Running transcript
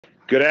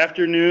Good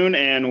afternoon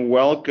and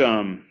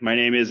welcome. My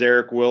name is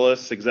Eric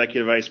Willis,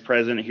 Executive Vice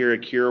President here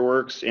at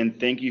Kiriworks, and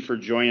thank you for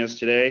joining us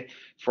today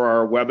for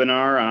our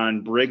webinar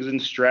on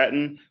Briggs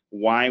Stratton,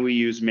 Why We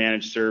Use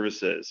Managed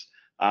Services.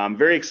 I'm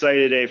very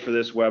excited today for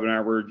this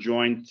webinar. We're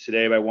joined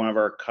today by one of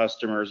our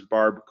customers,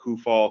 Barb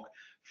Kufalk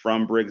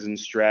from Briggs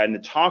Stratton, to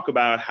talk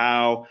about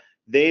how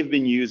they've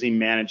been using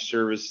managed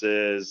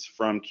services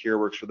from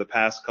Kiriworks for the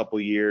past couple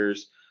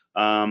years.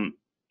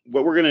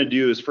 What we're going to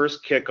do is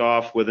first kick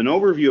off with an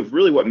overview of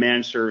really what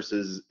managed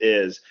services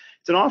is.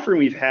 It's an offering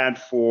we've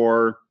had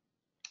for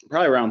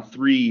probably around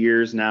 3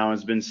 years now.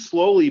 Has been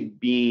slowly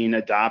being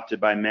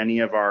adopted by many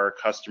of our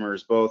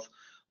customers, both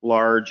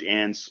large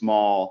and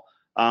small.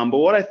 But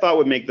what I thought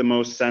would make the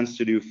most sense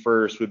to do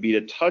first would be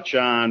to touch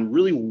on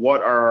really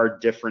what are our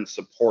different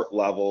support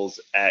levels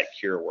at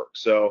Kiriworks.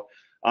 So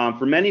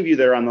for many of you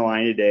that are on the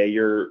line today,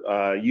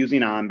 you're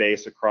using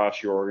OnBase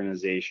across your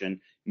organization.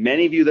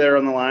 Many of you that are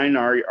on the line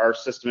are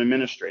system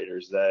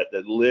administrators that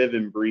live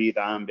and breathe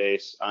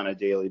OnBase on a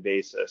daily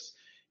basis.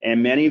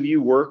 And many of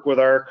you work with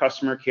our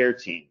customer care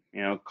team,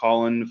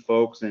 calling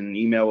folks and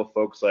email with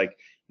folks like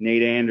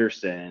Nate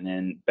Anderson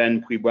and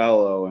Ben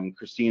Pueblo and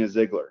Christina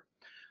Ziegler.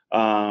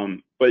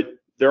 But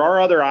there are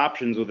other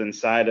options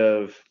inside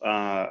of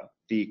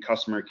the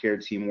customer care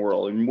team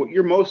world. And what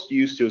you're most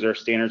used to is our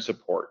standard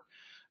support,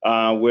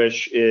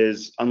 which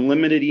is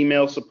unlimited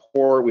email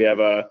support. We have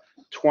a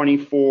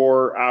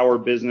 24-hour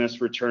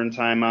business return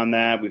time on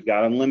that. We've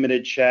got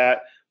unlimited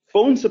chat.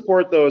 Phone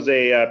support, though, is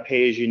a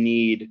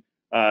pay-as-you-need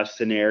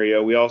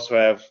scenario. We also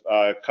have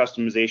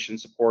customization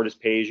support as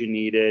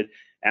pay-as-you-needed,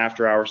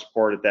 after-hour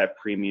support at that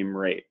premium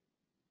rate.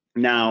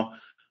 Now,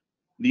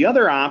 the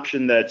other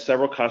option that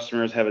several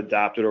customers have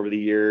adopted over the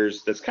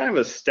years that's kind of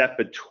a step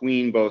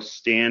between both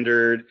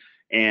standard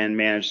and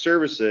managed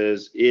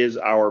services is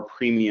our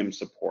premium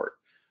support.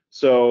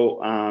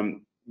 So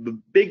the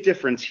big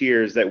difference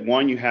here is that,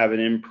 one, you have an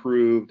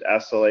improved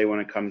SLA when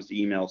it comes to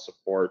email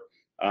support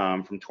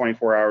from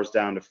 24 hours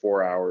down to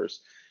 4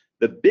 hours.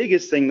 The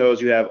biggest thing, though,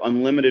 is you have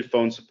unlimited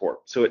phone support.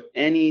 So at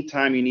any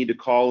time you need to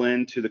call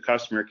in to the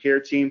customer care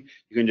team,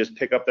 you can just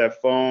pick up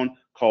that phone,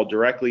 call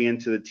directly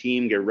into the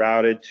team, get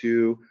routed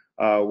to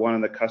one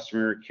of the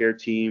customer care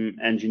team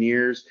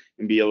engineers,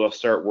 and be able to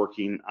start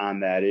working on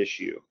that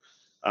issue.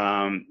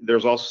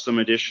 There's also some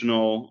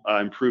additional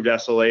improved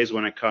SLAs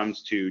when it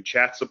comes to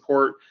chat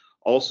support.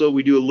 Also,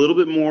 we do a little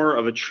bit more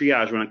of a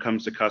triage when it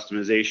comes to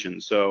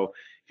customization. So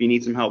if you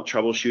need some help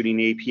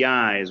troubleshooting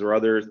APIs or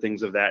other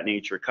things of that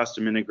nature,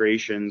 custom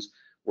integrations,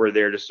 we're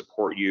there to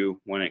support you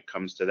when it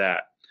comes to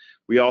that.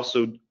 We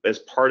also, as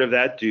part of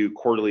that, do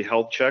quarterly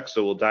health checks.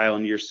 So we'll dial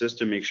into your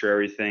system, make sure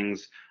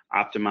everything's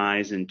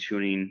optimized and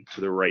tuning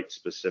to the right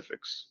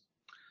specifics.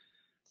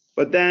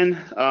 But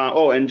then,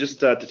 and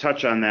just to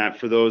touch on that,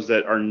 for those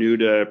that are new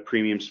to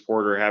premium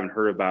support or haven't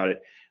heard about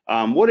it,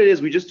 what it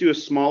is, we just do a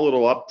small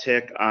little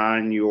uptick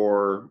on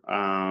your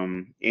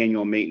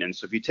annual maintenance.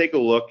 So if you take a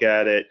look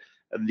at it,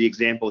 the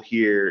example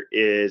here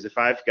is if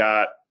I've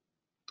got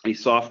a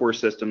software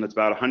system that's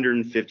about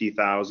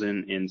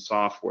 $150,000 in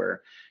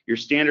software, your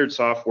standard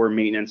software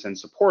maintenance and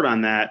support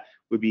on that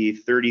would be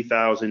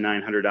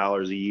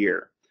 $30,900 a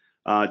year.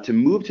 To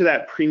move to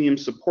that premium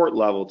support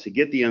level, to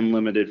get the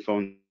unlimited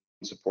phone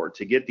support,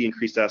 to get the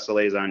increased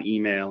SLAs on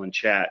email and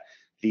chat,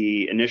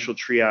 the initial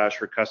triage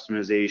for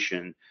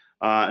customization.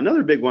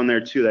 Another big one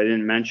there too that I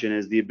didn't mention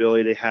is the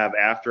ability to have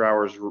after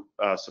hours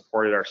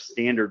support at our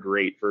standard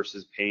rate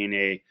versus paying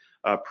a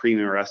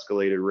premium or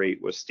escalated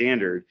rate with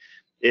standard,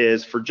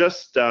 is for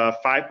just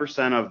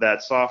 5% of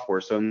that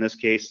software. So in this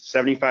case,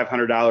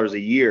 $7,500 a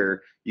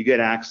year, you get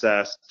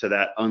access to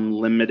that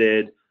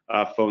unlimited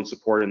phone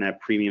support and that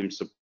premium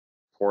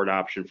support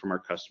option from our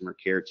customer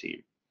care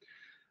team.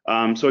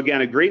 So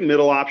again, a great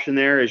middle option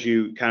there as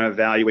you kind of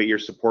evaluate your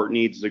support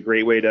needs. Is a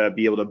great way to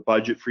be able to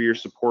budget for your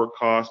support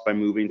costs by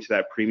moving to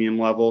that premium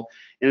level.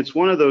 And it's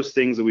one of those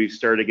things that we've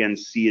started again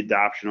see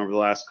adoption over the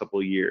last couple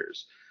of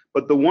years.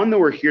 But the one that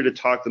we're here to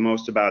talk the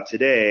most about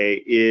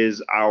today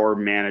is our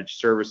managed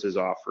services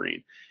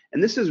offering.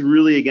 And this has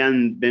really,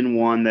 again, been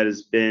one that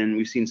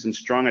we've seen some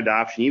strong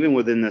adoption. Even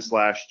within this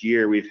last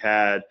year, we've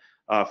had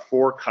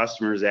 4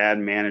 customers add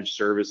managed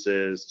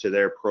services to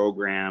their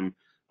program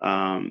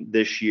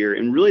this year.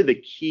 And really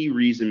the key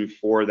reason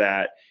for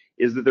that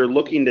is that they're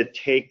looking to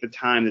take the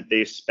time that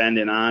they spend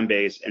in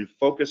OnBase and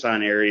focus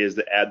on areas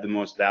that add the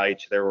most value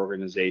to their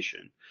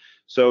organization.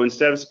 So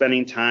instead of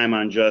spending time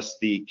on just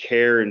the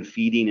care and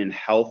feeding and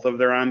health of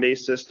their OnBase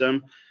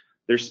system,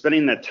 they're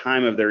spending that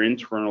time of their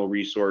internal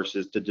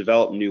resources to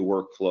develop new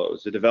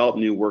workflows, to develop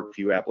new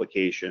workview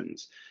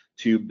applications,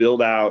 to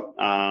build out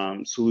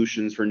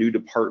solutions for new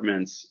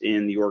departments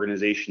in the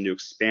organization to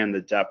expand the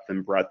depth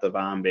and breadth of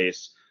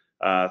OnBase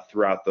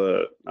throughout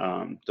the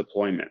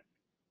deployment.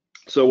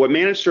 So what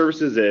managed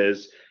services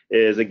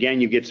is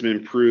again, you get some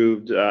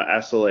improved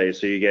SLA.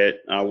 So you get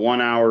 1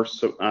 hour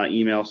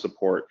email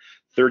support,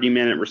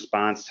 30-minute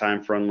response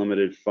time for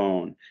unlimited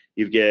phone.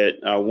 You get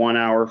 1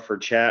 hour for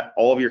chat.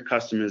 All of your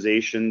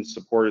customization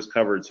support is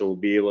covered, so we'll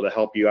be able to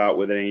help you out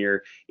with any of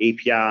your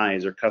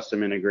APIs or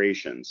custom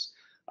integrations.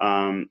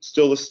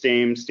 Still the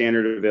same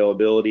standard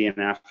availability and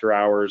after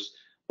hours,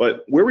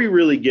 but where we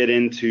really get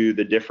into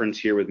the difference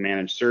here with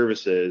managed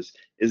services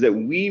is that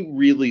we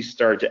really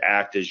start to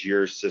act as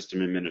your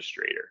system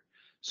administrator.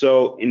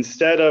 So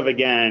instead of,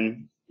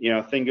 again,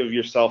 think of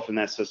yourself in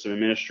that system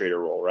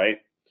administrator role, right?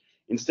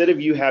 Instead of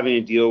you having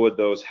to deal with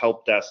those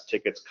help desk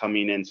tickets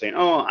coming in saying,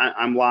 oh,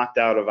 I'm locked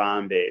out of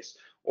OnBase,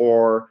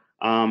 or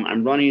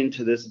I'm running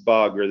into this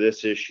bug or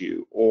this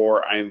issue,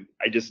 or I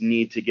just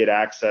need to get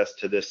access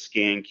to this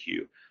scan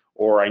queue,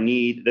 or I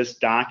need this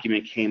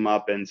document came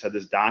up and said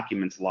this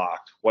document's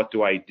locked. What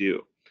do I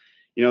do?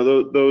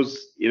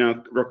 Those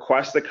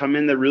requests that come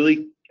in that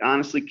really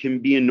honestly can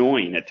be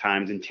annoying at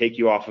times and take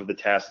you off of the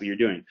task that you're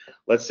doing.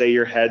 Let's say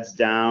your head's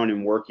down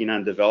and working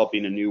on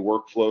developing a new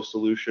workflow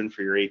solution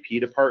for your AP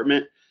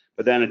department,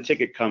 but then a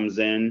ticket comes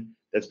in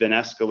that's been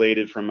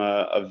escalated from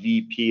a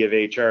VP of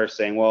HR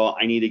saying, well,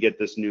 I need to get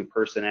this new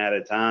person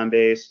added to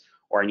OnBase,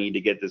 or I need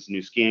to get this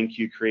new scan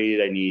queue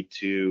created, I need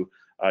to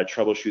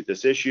troubleshoot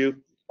this issue.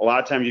 A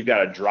lot of times you've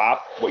got to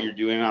drop what you're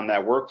doing on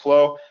that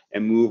workflow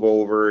and move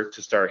over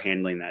to start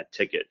handling that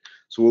ticket.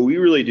 So what we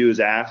really do is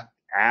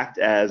act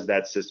as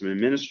that system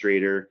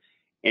administrator,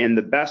 and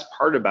the best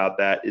part about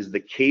that is the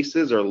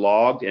cases are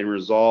logged and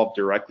resolved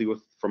directly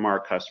from our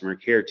customer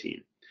care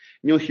team.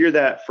 And you'll hear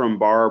that from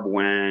Barb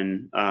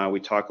when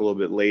we talk a little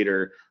bit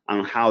later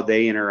on how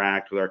they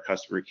interact with our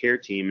customer care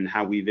team and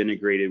how we've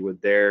integrated with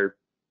their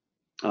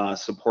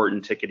support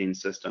and ticketing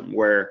system,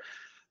 where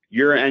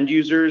your end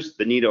users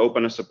that need to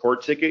open a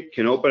support ticket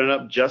can open it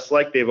up just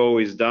like they've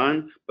always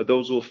done, but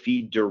those will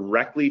feed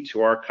directly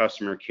to our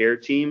customer care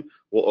team.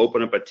 We'll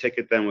open up a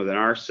ticket then within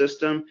our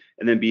system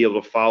and then be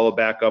able to follow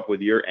back up with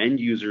your end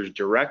users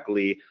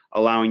directly,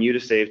 allowing you to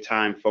save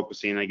time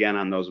focusing again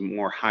on those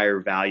more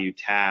higher value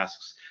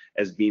tasks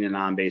as being an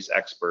OnBase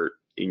expert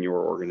in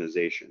your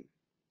organization.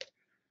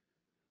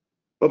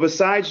 But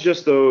besides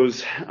just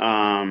those,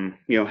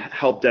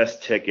 help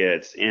desk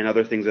tickets and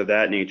other things of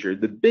that nature,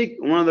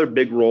 one of the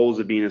big roles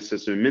of being a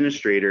system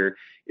administrator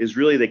is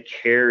really the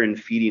care and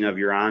feeding of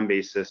your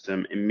OnBase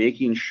system and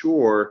making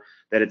sure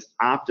that it's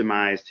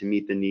optimized to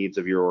meet the needs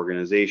of your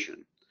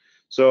organization.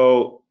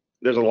 So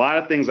there's a lot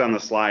of things on the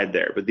slide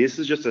there, but this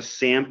is just a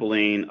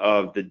sampling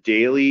of the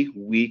daily,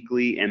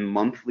 weekly, and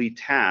monthly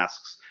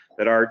tasks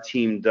that our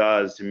team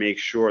does to make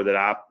sure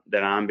that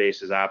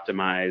OnBase is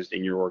optimized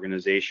in your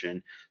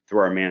organization through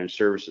our managed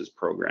services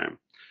program.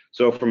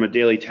 So from a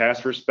daily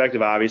task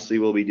perspective, obviously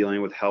we'll be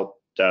dealing with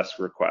help desk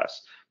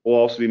requests. We'll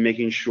also be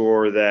making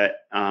sure that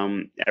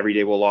every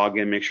day we'll log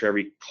in, make sure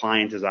every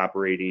client is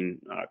operating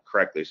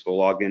correctly. So we'll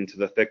log into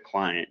the thick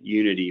client,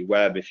 Unity,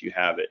 Web if you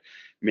have it.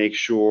 Make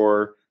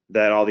sure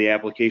that all the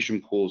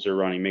application pools are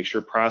running, make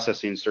sure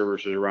processing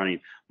services are running,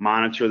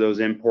 monitor those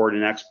import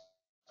and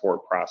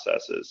export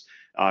processes.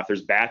 If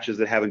there's batches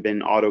that haven't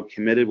been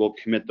auto-committed, we'll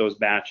commit those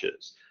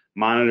batches.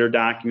 Monitor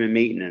document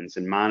maintenance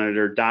and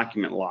monitor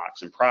document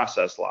locks and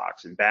process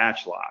locks and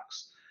batch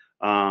locks.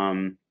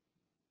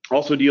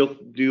 Also deal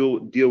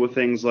with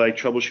things like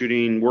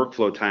troubleshooting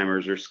workflow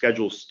timers or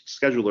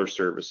scheduler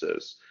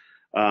services.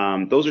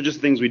 Those are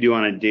just things we do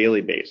on a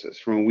daily basis.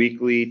 From a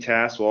weekly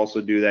task, we'll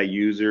also do that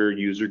user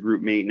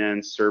group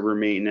maintenance, server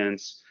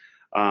maintenance,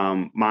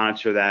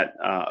 monitor that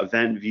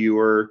event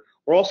viewer.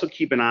 We'll also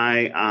keep an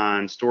eye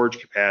on storage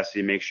capacity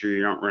to make sure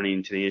you're not running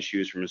into any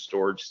issues from a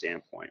storage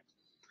standpoint.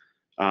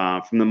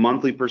 From the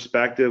monthly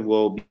perspective,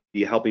 we'll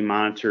be helping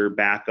monitor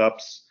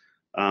backups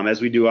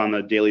as we do on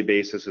a daily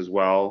basis as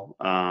well.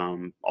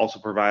 Also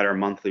provide our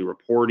monthly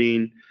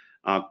reporting,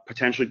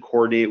 potentially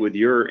coordinate with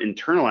your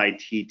internal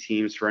IT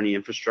teams for any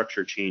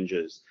infrastructure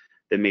changes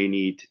that may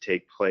need to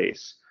take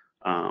place.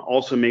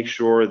 Also make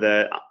sure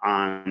that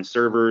on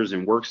servers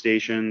and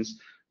workstations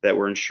that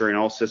we're ensuring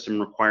all system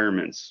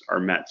requirements are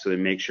met. So to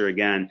make sure,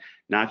 again,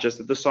 not just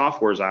that the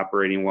software is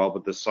operating well,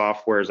 but the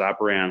software is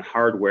operating on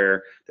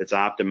hardware that's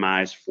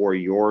optimized for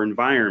your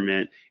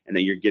environment and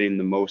that you're getting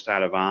the most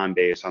out of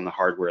OnBase on the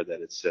hardware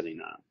that it's sitting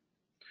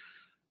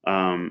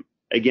on.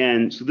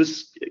 Again, so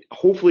this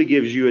hopefully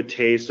gives you a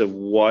taste of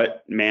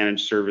what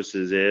managed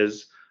services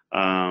is.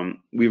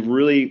 We've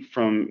really,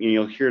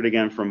 you'll hear it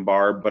again from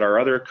Barb, but our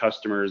other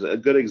customers, a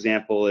good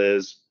example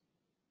is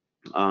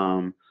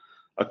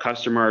a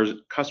customer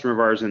of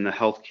ours in the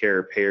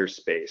healthcare payer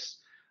space.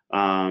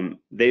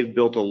 They've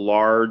built a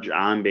large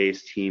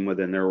OnBase team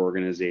within their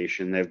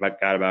organization. They've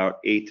got about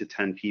 8 to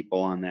 10 people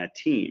on that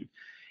team.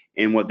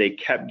 And what they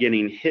kept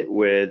getting hit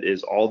with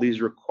is all these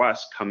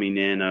requests coming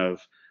in of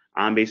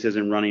OnBase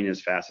isn't running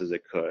as fast as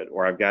it could,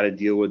 or I've got to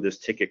deal with this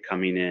ticket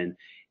coming in,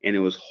 and it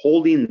was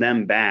holding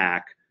them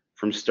back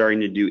from starting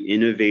to do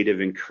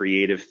innovative and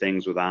creative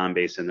things with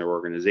OnBase in their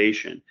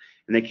organization.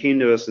 And they came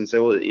to us and said,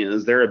 well,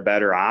 is there a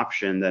better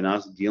option than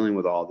us dealing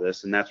with all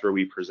this? And that's where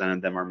we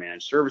presented them our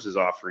managed services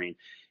offering.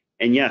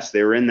 And yes,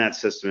 they were in that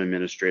system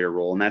administrator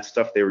role, and that's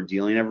stuff they were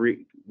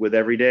dealing with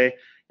every day.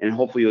 and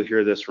hopefully you'll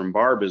hear this from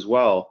Barb as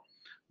well.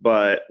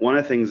 But one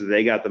of the things that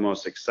they got the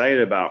most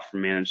excited about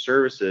from managed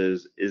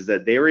services is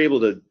that they were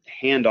able to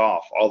hand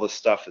off all the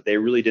stuff that they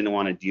really didn't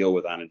want to deal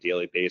with on a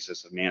daily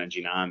basis of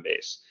managing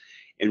OnBase,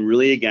 and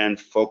really, again,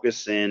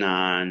 focus in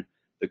on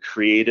the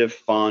creative,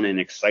 fun, and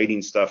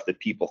exciting stuff that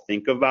people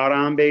think about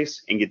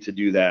OnBase and get to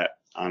do that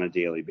on a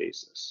daily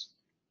basis.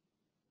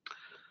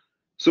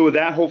 So with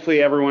that,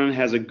 hopefully everyone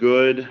has a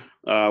good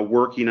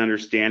working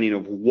understanding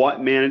of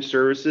what managed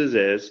services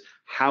is,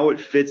 how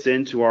it fits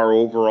into our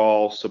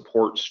overall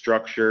support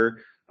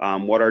structure,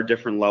 what our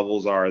different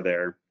levels are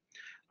there.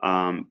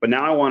 But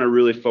now I want to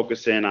really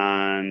focus in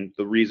on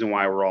the reason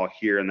why we're all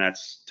here, and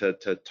that's to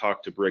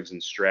talk to Briggs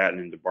Stratton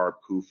and to Barb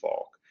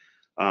Kufalk.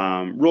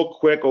 Real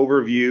quick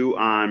overview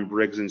on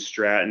Briggs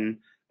Stratton.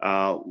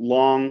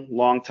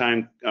 Long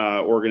time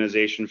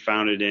organization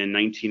founded in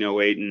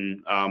 1908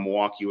 in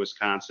Milwaukee,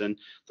 Wisconsin.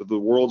 The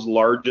world's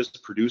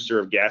largest producer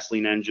of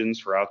gasoline engines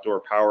for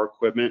outdoor power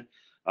equipment.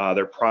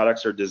 Their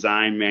products are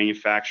designed,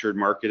 manufactured,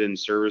 marketed, and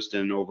serviced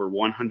in over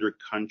 100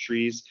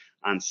 countries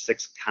on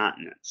 6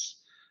 continents.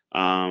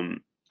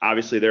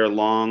 Obviously, they're a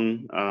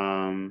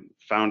long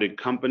founded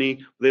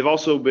company. They've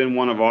also been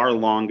one of our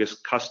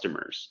longest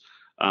customers.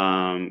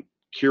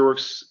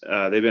 Kiriworks,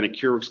 they've been a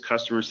Kiriworks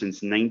customer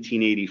since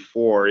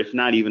 1984, if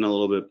not even a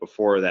little bit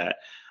before that.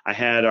 I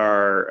had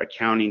our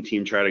accounting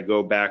team try to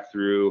go back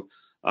through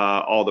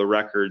all the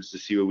records to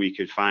see what we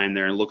could find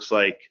there. And it looks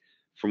like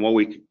from what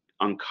we could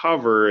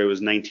uncover, it was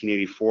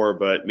 1984,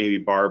 but maybe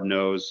Barb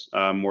knows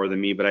more than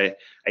me. But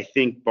I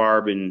think,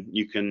 Barb, and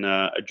you can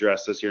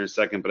address this here in a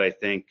second, but I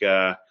think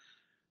that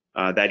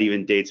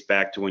even dates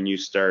back to when you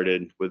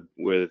started with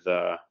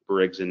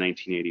Briggs in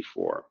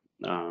 1984.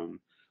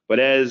 But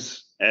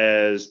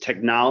as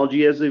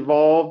technology has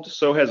evolved,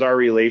 so has our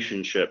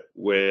relationship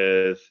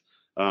with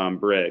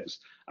Briggs.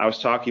 I was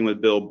talking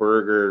with Bill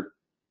Berger,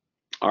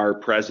 our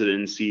president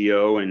and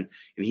CEO, and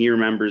he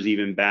remembers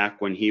even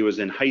back when he was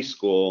in high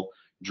school,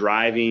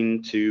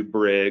 driving to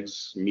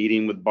Briggs,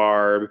 meeting with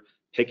Barb,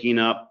 picking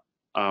up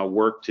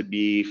work to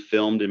be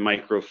filmed in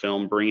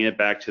microfilm, bringing it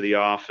back to the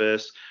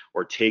office,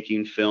 or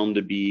taking film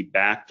to be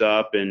backed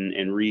up and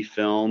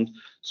refilmed.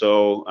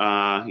 So,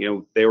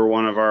 they were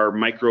one of our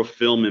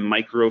microfilm and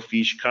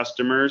microfiche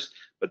customers.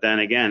 But then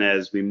again,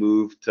 as we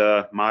moved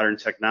to modern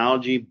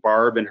technology,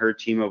 Barb and her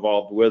team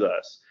evolved with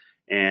us.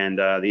 And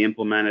they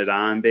implemented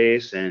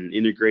OnBase and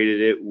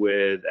integrated it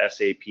with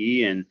SAP,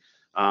 and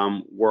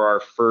were our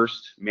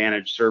first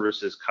managed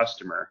services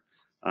customer.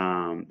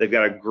 They've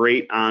got a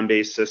great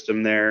OnBase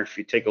system there. If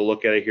you take a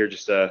look at it here,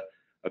 just a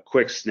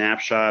quick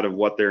snapshot of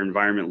what their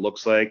environment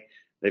looks like.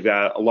 They've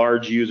got a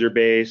large user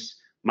base,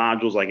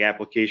 modules like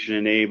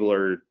Application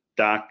Enabler,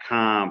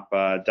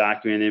 DocComp,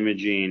 Document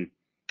Imaging,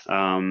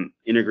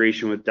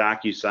 integration with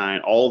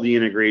DocuSign, all the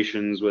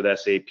integrations with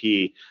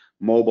SAP,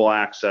 mobile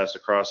access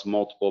across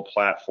multiple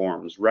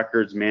platforms,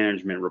 records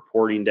management,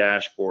 reporting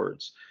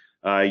dashboards,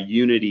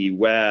 Unity,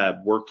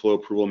 web, workflow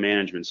approval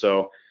management.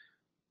 So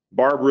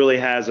Barb really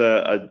has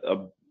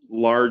a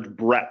large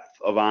breadth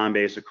of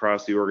OnBase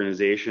across the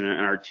organization,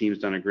 and our team's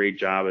done a great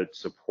job at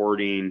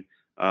supporting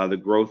the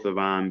growth of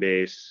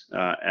OnBase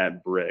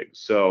at Briggs.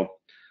 So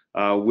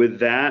with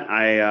that,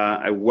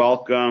 I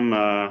welcome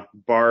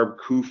Barb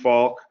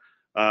Kufalk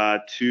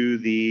to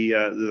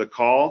the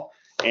call.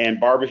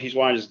 And Barb, if you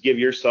want to just give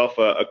yourself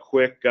a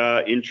quick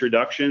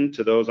introduction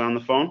to those on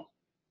the phone.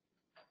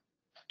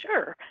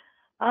 Sure.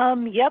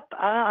 Yep,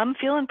 I'm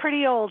feeling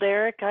pretty old,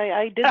 Eric.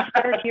 I did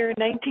start here in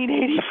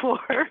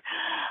 1984.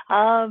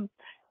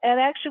 And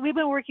actually, we've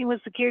been working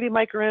with security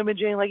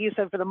microimaging, like you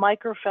said, for the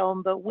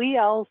microfilm, but we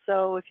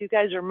also, if you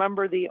guys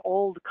remember the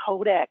old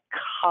Kodak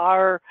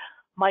car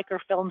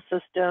microfilm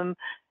system,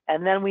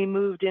 and then we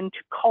moved into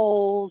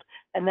cold,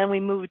 and then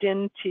we moved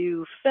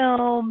into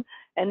film,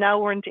 and now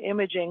we're into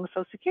imaging.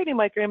 So security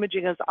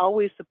microimaging has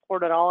always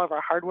supported all of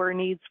our hardware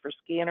needs for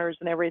scanners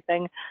and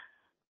everything.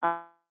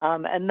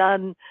 And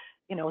then,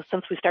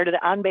 since we started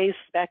OnBase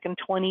back in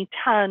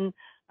 2010,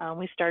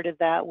 we started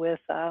that with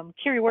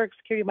Kiriworks,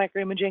 security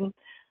microimaging,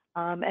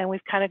 and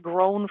we've kind of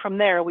grown from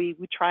there. We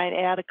try and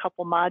add a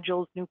couple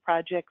modules, new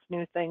projects,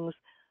 new things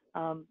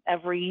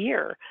every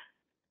year.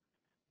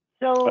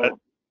 So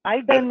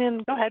I've been in,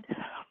 go ahead.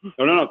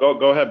 Oh, no,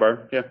 go ahead,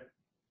 Barb. Yeah.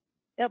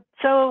 Yep.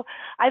 So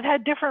I've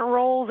had different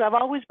roles. I've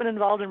always been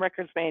involved in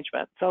records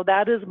management. So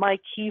that is my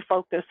key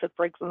focus at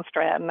Briggs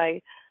Stratton.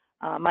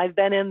 I've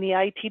been in the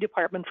IT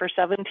department for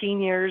 17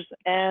 years,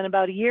 and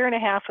about a year and a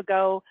half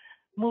ago,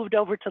 moved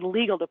over to the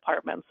legal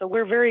department. So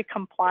we're very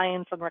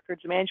compliance and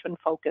records management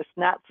focused,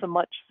 not so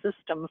much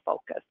system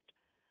focused.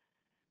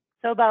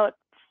 So about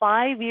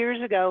 5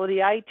 years ago,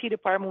 the IT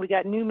department, we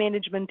got new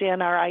management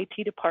in our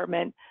IT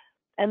department,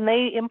 and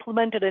they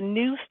implemented a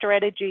new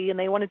strategy, and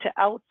they wanted to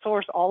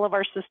outsource all of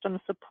our system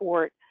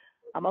support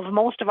of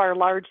most of our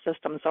large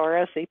systems. So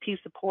our SAP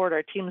support,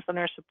 our Team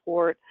Center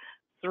support,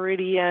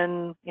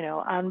 Ceridian,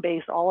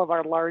 OnBase, all of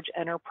our large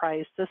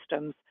enterprise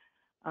systems,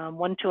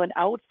 went to an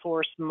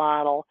outsourced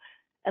model.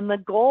 And the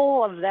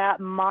goal of that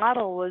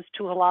model was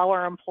to allow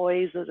our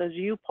employees, as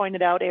you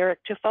pointed out,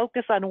 Eric, to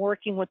focus on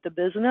working with the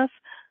business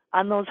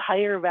on those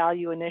higher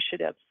value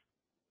initiatives.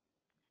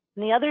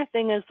 And the other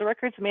thing is the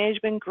records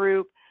management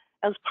group,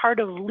 as part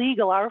of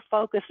legal, our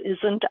focus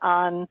isn't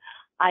on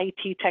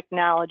IT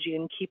technology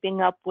and keeping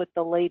up with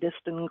the latest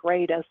and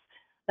greatest.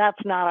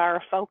 That's not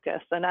our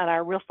focus, and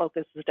our real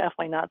focus is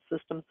definitely not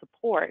system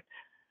support.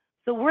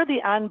 So we're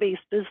the on-base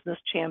business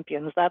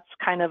champions. That's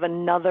kind of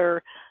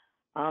another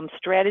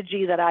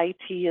strategy that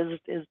IT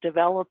is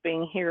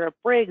developing here at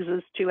Briggs,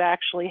 is to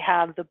actually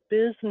have the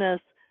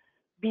business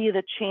be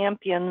the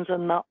champions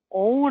and the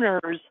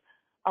owners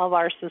of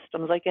our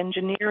systems. Like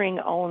engineering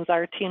owns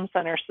our team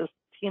center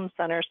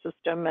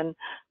system, and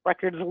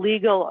records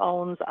legal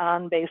owns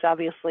OnBase.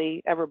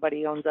 Obviously,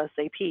 everybody owns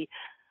SAP.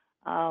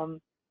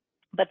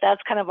 But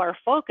that's kind of our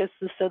focus,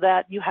 is so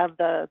that you have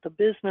the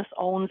business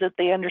owns it,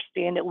 they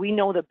understand it. We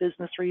know the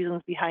business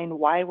reasons behind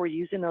why we're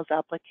using those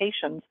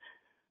applications.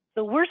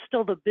 So we're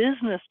still the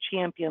business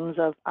champions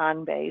of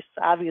OnBase.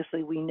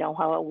 Obviously, we know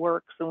how it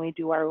works, and we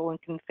do our own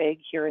config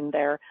here and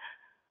there,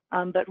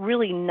 but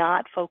really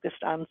not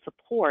focused on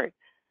support.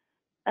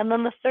 And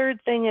then the third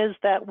thing is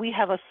that we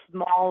have a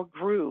small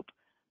group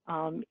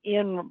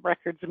in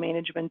records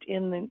management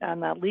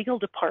on that legal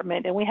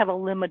department, and we have a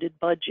limited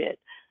budget,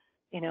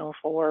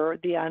 for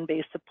the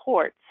on-base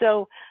support.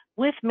 So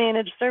with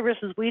managed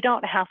services, we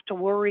don't have to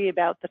worry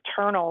about the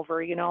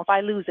turnover. If I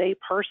lose a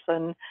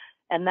person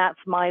and that's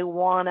my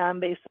one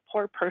on-base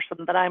support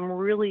person, that I'm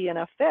really in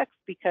a fix,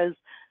 because,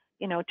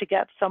 to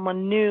get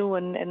someone new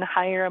and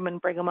hire them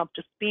and bring them up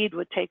to speed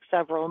would take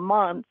several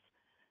months.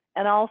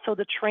 And also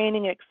the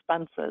training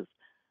expenses.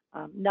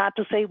 Not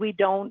to say we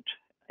don't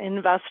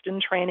invest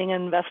in training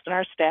and invest in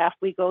our staff.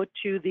 We go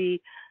to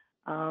the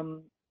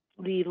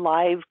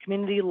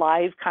community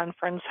live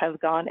conference, have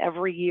gone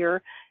every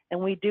year, and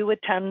we do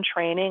attend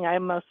training.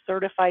 I'm a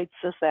certified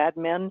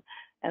sysadmin,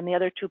 and the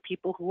other two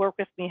people who work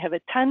with me have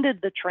attended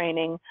the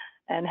training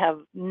and have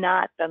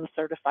not been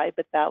certified,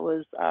 but that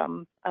was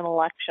an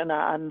election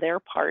on their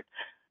part.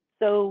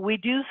 So we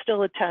do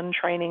still attend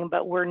training,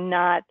 but we're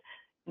not,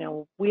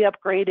 we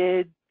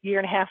upgraded a year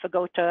and a half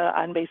ago to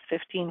OnBase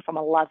 15 from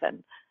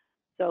 11.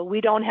 So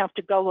we don't have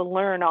to go and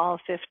learn all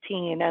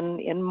 15. And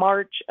in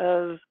March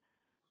of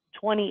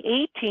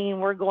 2018,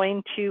 we're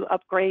going to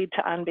upgrade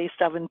to OnBase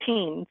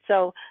 17.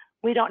 So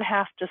we don't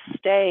have to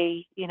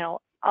stay,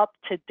 up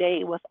to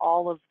date with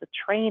all of the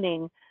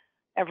training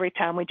every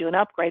time we do an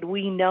upgrade.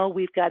 We know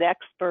we've got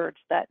experts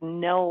that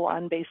know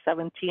OnBase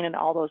 17 and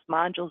all those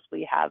modules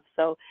we have.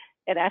 So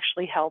it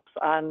actually helps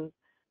on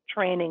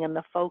training and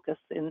the focus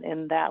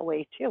in that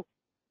way too.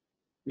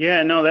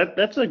 Yeah, no,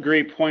 that's a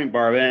great point,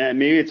 Barb. And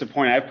maybe it's a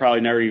point I've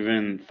probably never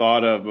even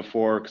thought of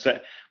before,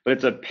 but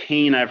it's a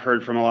pain I've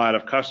heard from a lot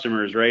of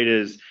customers, right?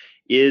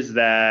 Is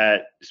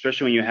that,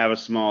 especially when you have a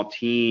small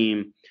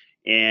team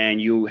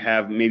and you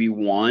have maybe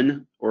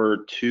one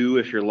or two,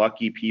 if you're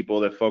lucky, people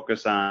that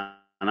focus on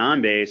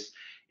OnBase,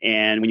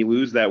 and when you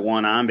lose that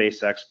one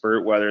OnBase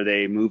expert, whether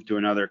they move to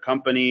another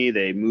company,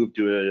 they move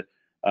to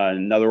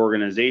another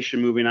organization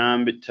moving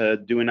on to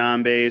doing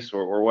OnBase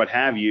or what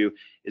have you,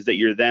 is that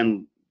you're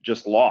then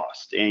just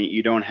lost and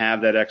you don't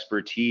have that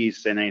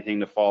expertise and anything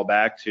to fall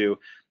back to.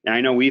 And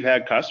I know we've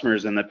had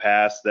customers in the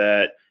past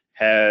that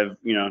have,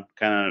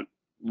 kind of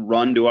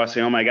run to us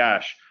saying, oh my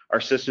gosh,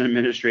 our system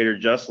administrator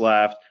just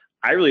left.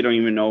 I really don't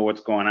even know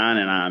what's going on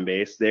in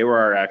OnBase. They were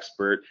our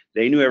expert.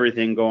 They knew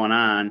everything going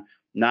on.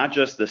 Not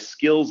just the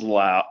skills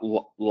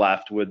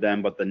left with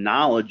them, but the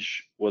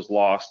knowledge was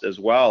lost as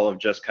well, of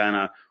just kind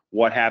of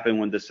what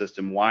happened with the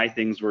system, why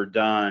things were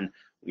done,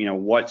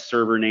 what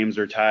server names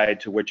are tied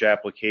to which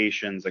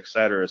applications, et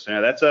cetera.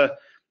 So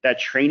that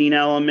training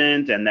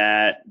element and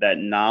that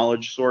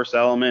knowledge source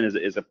element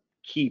is a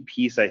key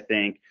piece, I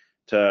think,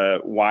 to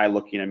why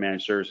looking at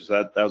managed services.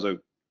 That was a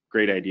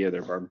great idea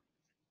there, Barb.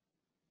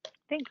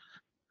 Thanks.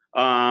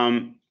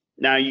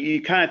 Now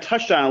you kind of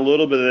touched on a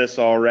little bit of this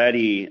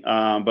already,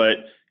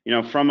 but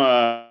from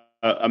a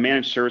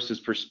managed services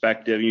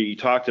perspective, you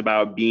talked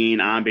about being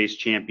OnBase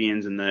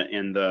champions in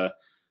the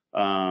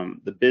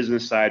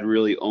business side,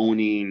 really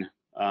owning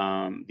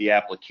the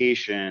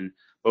application.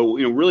 But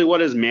really,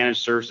 what has managed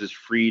services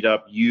freed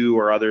up you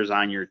or others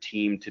on your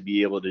team to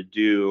be able to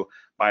do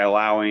by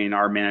allowing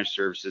our managed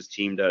services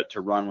team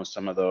to run with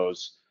some of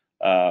those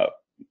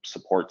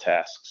support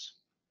tasks?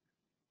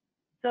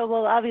 So,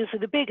 well, obviously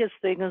the biggest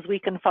thing is we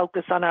can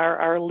focus on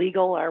our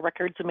legal, our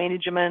records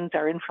management,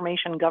 our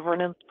information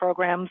governance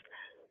programs.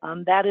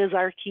 That is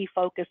our key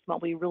focus,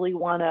 what we really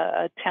want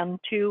to attend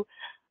to.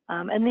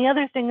 And the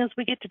other thing is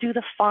we get to do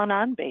the fun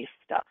OnBase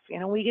stuff.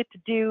 We get to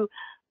do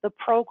the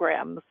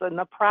programs and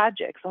the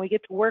projects, and we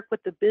get to work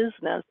with the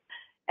business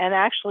and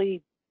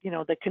actually,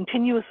 the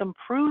continuous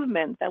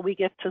improvement that we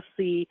get to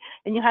see,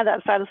 and you have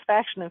that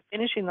satisfaction of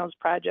finishing those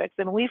projects.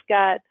 And we've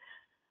got,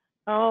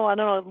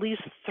 at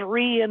least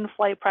 3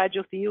 in-flight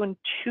projects with you and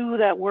 2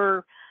 that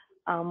we're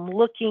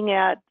looking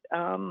at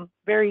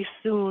very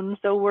soon.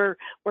 So we're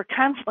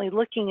constantly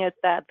looking at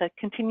that, the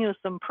continuous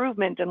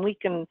improvement, and we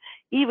can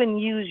even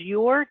use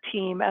your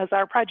team as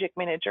our project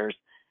managers,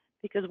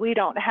 because we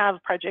don't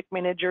have project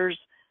managers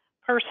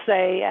per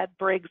se at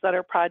Briggs that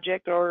are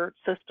project or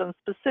system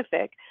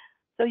specific.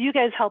 So you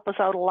guys help us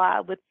out a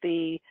lot with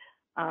the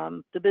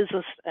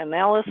business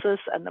analysis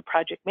and the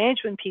project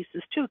management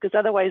pieces too, because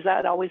otherwise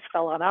that always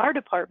fell on our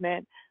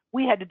department.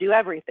 We had to do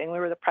everything. We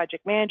were the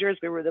project managers,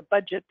 we were the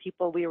budget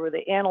people, we were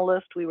the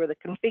analysts, we were the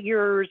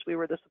configurers, we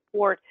were the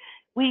support.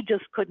 We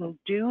just couldn't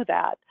do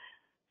that.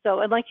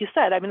 So, and like you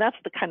said, I mean, that's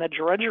the kind of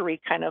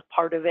drudgery kind of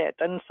part of it.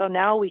 And so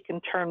now we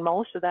can turn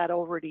most of that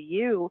over to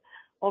you,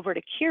 over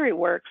to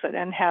Kiriworks,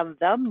 and have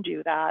them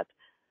do that.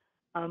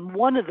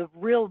 One of the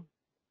real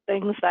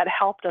things that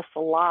helped us a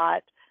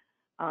lot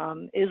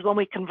is when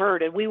we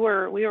converted. We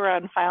were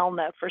on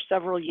FileNet for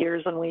several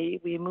years, and we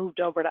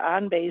moved over to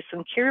OnBase,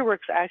 and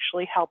Kiriworks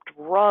actually helped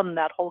run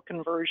that whole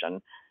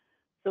conversion.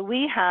 So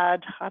we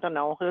had, I don't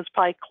know, it was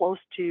probably close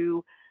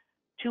to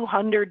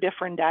 200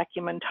 different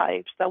document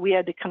types that we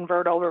had to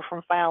convert over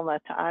from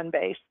FileNet to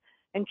OnBase.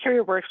 And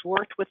Kiriworks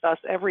worked with us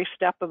every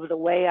step of the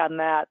way on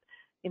that,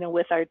 you know,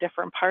 with our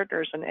different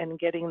partners and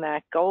getting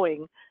that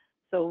going.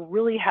 So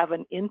really have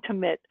an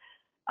intimate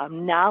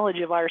knowledge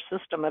of our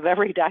system, of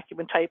every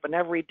document type and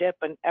every dip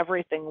and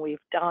everything we've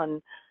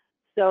done.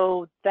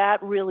 So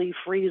that really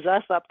frees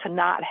us up to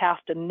not have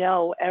to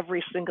know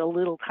every single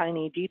little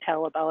tiny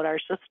detail about our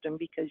system,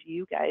 because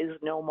you guys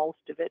know most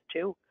of it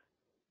too.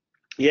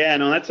 Yeah,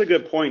 no, that's a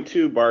good point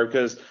too, Barb,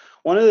 because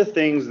one of the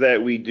things that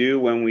we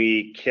do when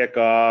we kick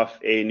off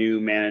a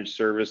new managed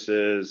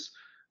services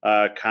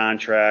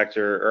contract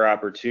or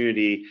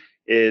opportunity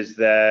is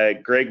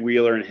that Greg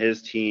Wheeler and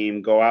his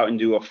team go out and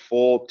do a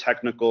full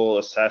technical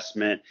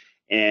assessment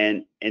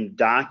and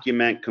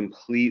document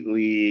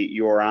completely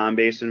your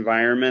OnBase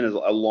environment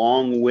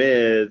along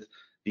with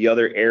the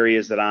other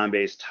areas that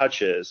OnBase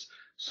touches.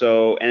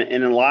 So,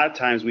 and a lot of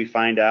times we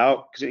find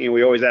out, because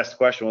we always ask the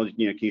question, well,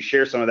 can you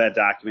share some of that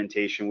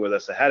documentation with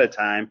us ahead of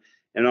time?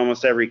 And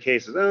almost every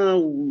case is, oh,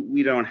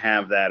 we don't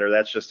have that, or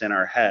that's just in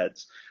our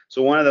heads.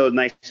 So one of those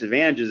nice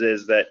advantages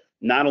is that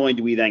not only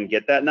do we then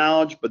get that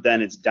knowledge, but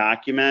then it's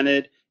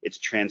documented, it's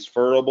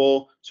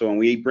transferable. So when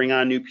we bring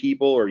on new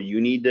people, or you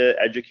need to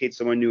educate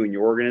someone new in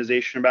your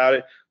organization about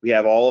it, we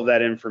have all of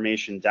that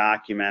information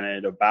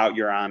documented about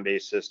your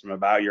OnBase system,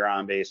 about your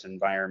OnBase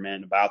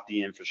environment, about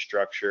the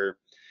infrastructure,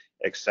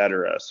 et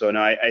cetera. So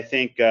no, I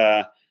think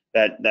that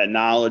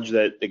knowledge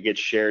that gets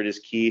shared is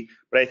key.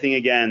 But I think,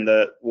 again,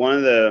 one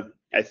of the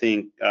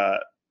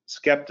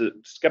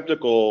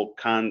skeptical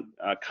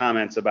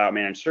comments about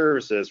managed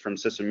services from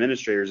system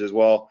administrators is,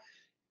 well,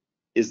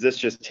 is this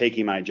just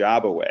taking my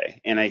job away?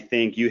 And I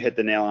think you hit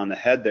the nail on the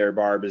head there,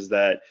 Barb, is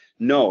that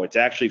no, it's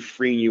actually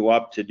freeing you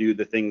up to do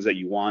the things that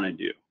you want to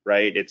do,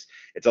 right? It's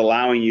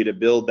allowing you to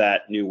build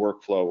that new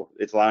workflow.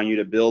 It's allowing you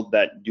to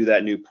do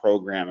that new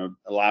program,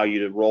 allow you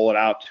to roll it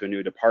out to a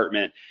new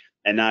department,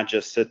 and not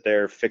just sit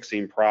there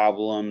fixing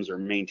problems or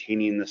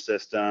maintaining the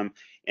system,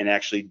 and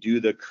actually do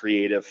the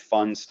creative,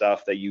 fun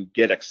stuff that you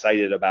get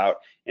excited about.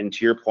 And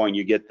to your point,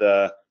 you get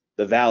the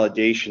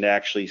validation to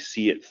actually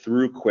see it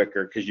through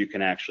quicker because you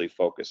can actually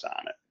focus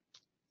on it.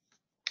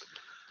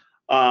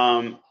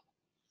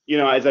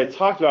 As I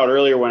talked about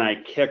earlier when I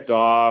kicked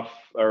off,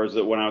 or was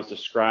it when I was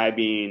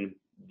describing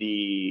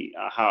the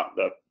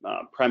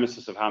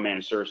premises of how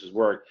managed services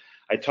work,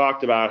 I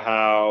talked about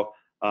how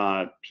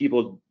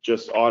people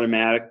just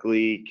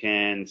automatically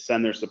can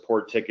send their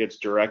support tickets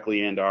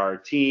directly into our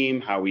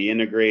team, how we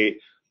integrate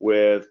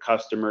with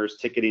customers,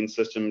 ticketing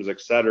systems, et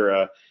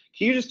cetera.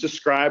 Can you just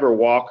describe or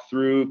walk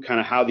through kind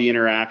of how the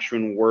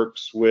interaction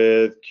works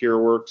with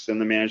Kiriworks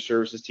and the managed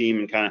services team,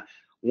 and kind of,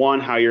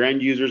 one, how your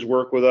end users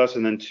work with us,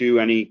 and then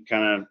two, any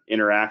kind of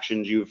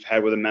interactions you've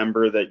had with a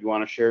member that you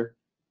want to share?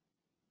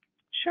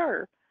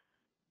 Sure.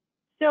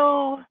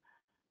 So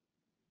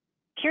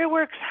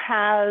Kiriworks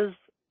has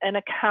an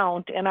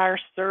account in our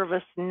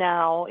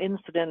ServiceNow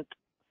incident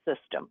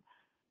system.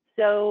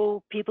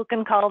 So people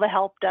can call the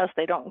help desk.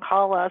 They don't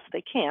call us.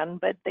 They can,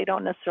 but they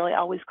don't necessarily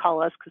always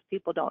call us because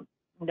people don't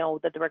know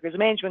that the records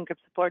management group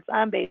supports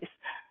OnBase.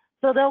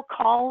 So they'll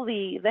call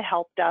the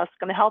help desk,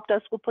 and the help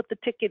desk will put the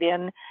ticket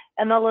in,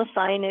 and they'll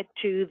assign it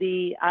to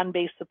the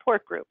OnBase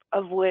support group,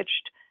 of which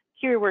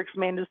Kiriworks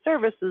Managed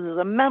Services is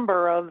a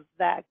member of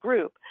that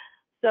group.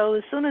 So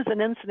as soon as an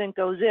incident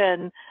goes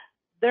in,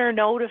 they're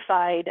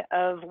notified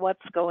of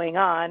what's going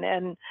on.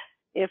 And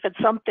if it's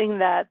something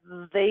that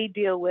they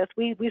deal with,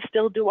 we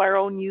still do our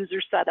own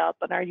user setup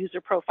and our user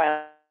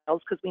profiles,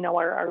 because we know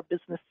our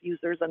business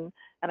users and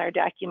our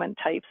document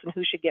types and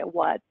who should get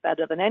what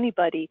better than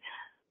anybody.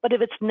 But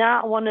if it's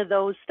not one of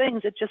those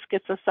things, it just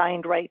gets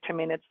assigned right to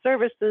managed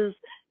services.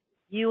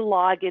 You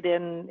log it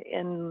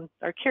in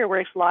or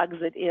Kiriworks logs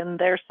it in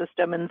their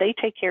system, and they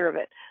take care of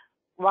it.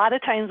 A lot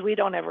of times we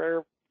don't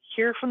ever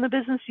hear from the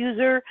business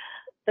user.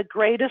 The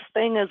greatest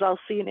thing is I'll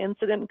see an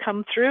incident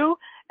come through,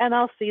 and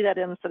I'll see that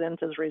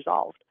incident is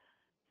resolved.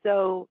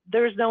 So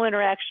there's no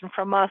interaction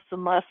from us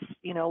unless,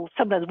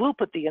 sometimes we'll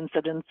put the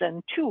incidents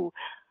in too.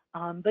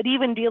 But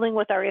even dealing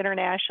with our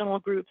international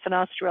groups in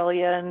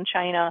Australia and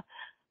China,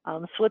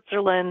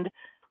 Switzerland,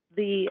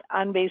 the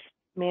on-base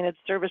managed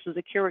services,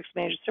 the Kiriworks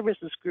Managed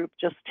Services group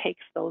just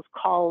takes those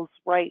calls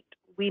right.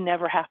 We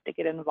never have to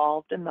get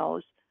involved in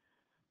those.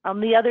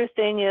 The other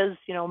thing is,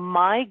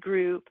 my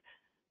group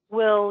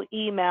will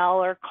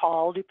email or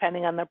call,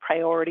 depending on the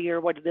priority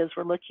or what it is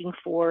we're looking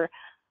for,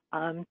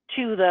 to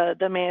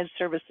the managed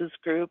services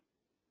group,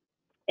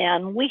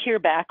 and we hear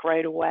back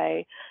right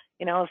away.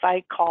 If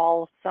I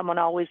call, someone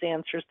always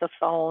answers the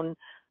phone.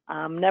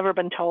 Never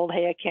been told,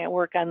 hey, I can't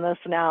work on this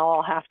now,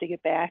 I'll have to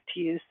get back to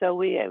you. So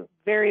we have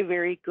very,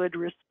 very good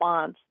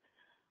response.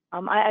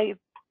 I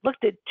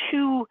looked at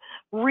 2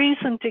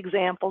 recent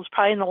examples,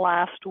 probably in the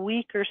last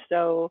week or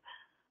so,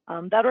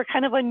 that are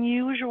kind of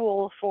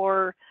unusual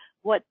for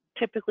what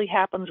typically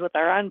happens with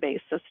our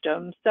on-base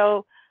system.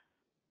 So,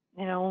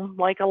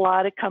 like a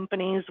lot of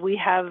companies, we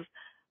have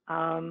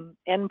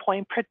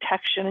endpoint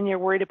protection, and you're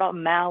worried about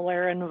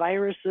malware and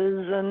viruses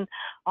and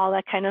all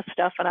that kind of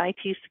stuff, and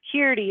IT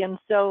security. And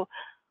so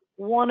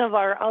one of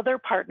our other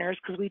partners,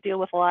 because we deal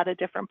with a lot of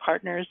different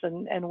partners,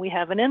 and we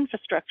have an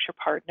infrastructure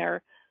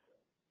partner,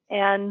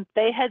 and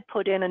they had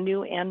put in a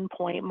new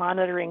endpoint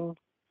monitoring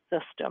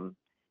system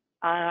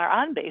on our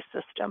on-base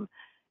system.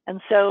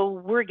 And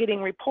so we're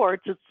getting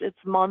reports, it's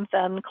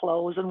month-end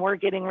close, and we're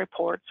getting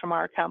reports from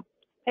our accounts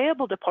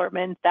payable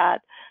department that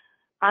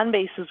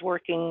on-base is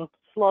working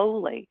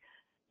slowly.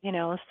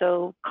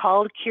 So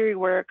called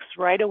Kiriworks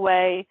right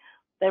away.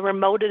 They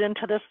remoted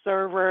into the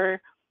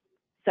server,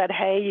 said,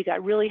 hey, you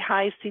got really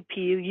high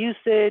CPU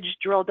usage,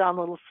 drilled down a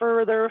little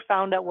further,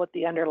 found out what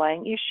the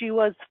underlying issue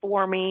was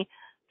for me,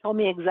 told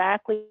me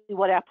exactly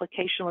what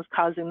application was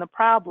causing the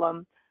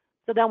problem.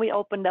 So then we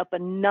opened up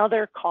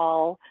another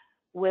call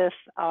with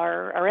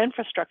our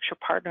infrastructure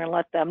partner and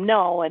let them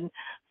know. And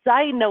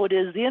side note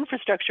is the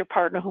infrastructure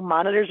partner who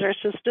monitors our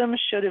system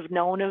should have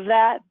known of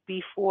that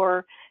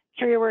before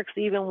Kiriworks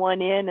even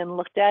went in and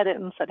looked at it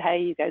and said, hey,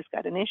 you guys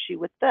got an issue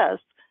with this.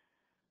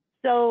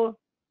 So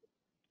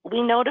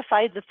we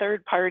notified the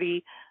third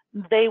party.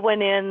 They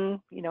went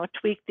in,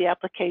 tweaked the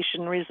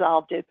application,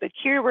 resolved it. But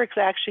Kiriworks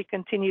actually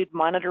continued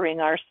monitoring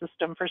our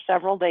system for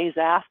several days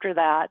after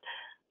that,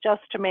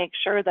 just to make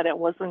sure that it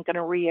wasn't going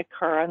to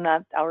reoccur and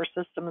that our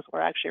systems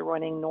were actually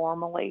running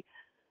normally.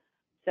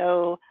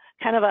 So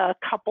kind of a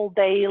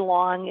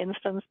couple-day-long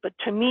instance, but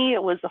to me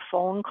it was a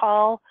phone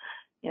call,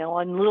 and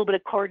a little bit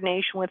of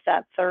coordination with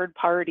that third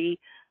party,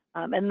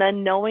 and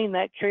then knowing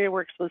that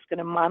Kiriworks was going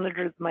to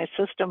monitor my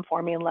system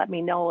for me and let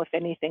me know if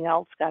anything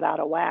else got out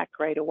of whack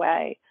right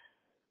away.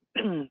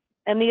 And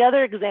the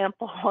other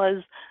example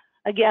was,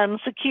 again,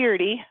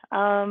 security.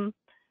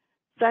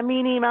 Sent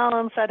me an email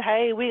and said,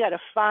 hey, we got a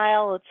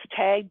file, it's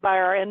tagged by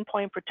our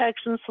endpoint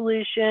protection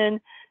solution,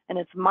 and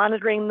it's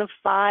monitoring the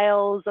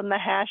files and the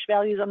hash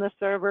values on the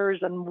servers,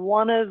 and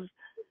one of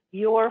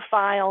your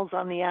files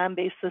on the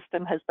on-base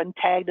system has been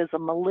tagged as a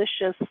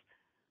malicious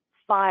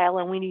file,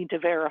 and we need to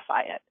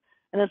verify it.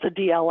 And it's a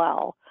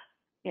DLL.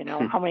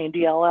 How many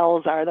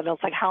DLLs are there?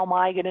 It's like, how am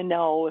I going to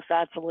know if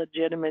that's a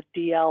legitimate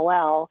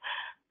DLL?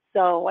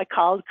 So I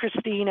called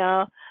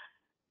Christina.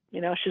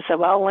 She said,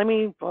 well, let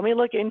me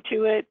look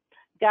into it.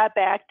 Got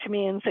back to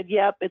me and said,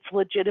 yep, it's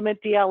legitimate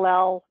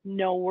DLL,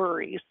 no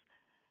worries.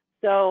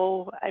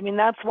 So,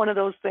 that's one of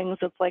those things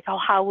that's like, oh,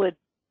 how would,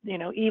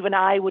 even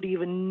I would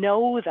even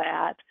know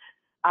that.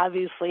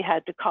 Obviously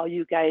had to call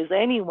you guys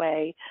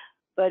anyway,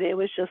 but it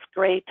was just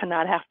great to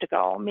not have to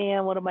go, oh,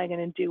 man, what am I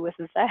going to do with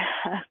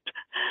that?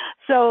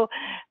 So,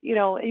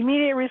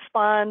 immediate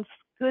response,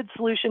 good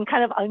solution,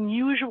 kind of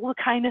unusual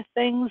kind of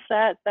things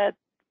that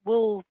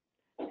will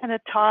kind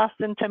of toss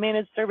into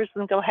managed services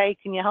and go, hey,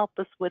 can you help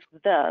us with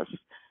this?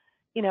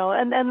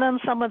 And then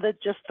some of the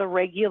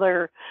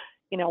regular,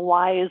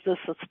 why is this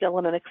still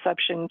in an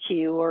exception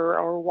queue,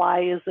 or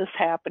why is this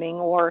happening?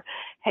 Or,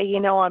 hey,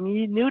 I'm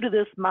new to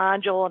this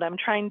module and I'm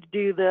trying to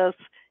do this.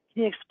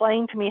 Can you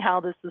explain to me how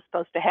this is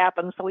supposed to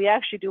happen? So we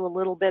actually do a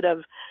little bit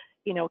of,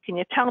 can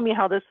you tell me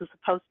how this is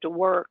supposed to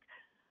work?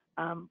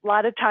 A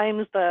lot of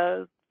times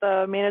the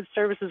managed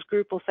services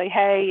group will say,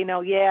 hey,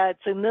 yeah, it's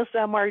in this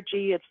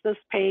MRG, it's this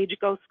page,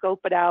 go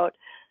scope it out.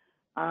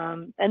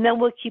 And then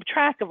we'll keep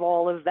track of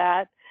all of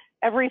that.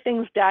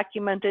 Everything's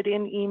documented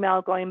in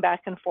email going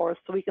back and forth,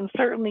 so we can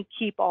certainly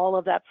keep all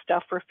of that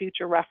stuff for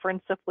future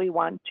reference if we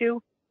want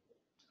to.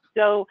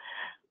 So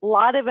a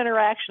lot of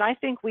interaction. I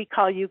think we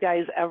call you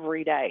guys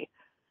every day.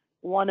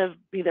 One of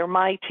either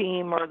my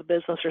team or the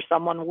business or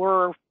someone,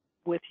 we're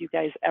with you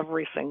guys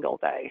every single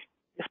day,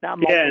 if not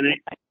multiple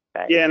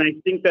times. Yeah, and I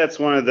think that's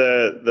one of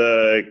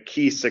the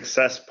key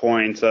success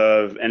points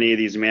of any of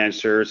these managed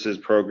services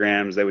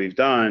programs that we've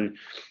done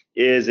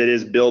is it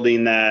is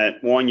building that,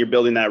 you're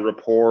building that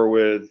rapport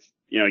with,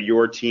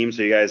 your team,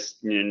 so you guys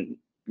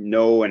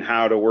know and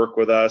how to work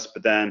with us.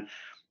 But then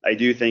I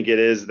do think it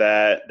is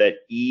that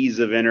ease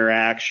of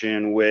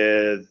interaction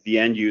with the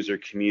end user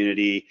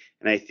community.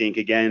 And I think,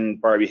 again,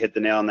 Barbie hit the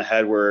nail on the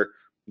head where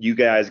you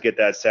guys get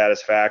that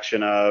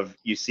satisfaction of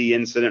you see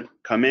incident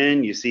come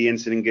in, you see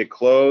incident get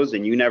closed,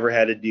 and you never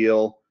had to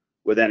deal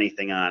with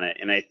anything on it.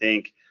 And I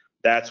think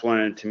that's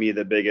one, to me,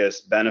 the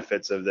biggest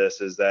benefits of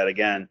this is that,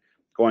 again,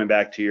 going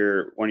back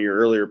to one of your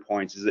earlier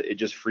points, is that it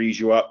just frees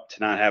you up to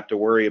not have to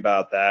worry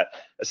about that,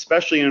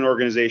 especially in an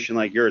organization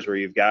like yours where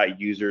you've got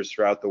users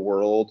throughout the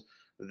world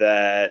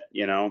that,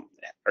 you know,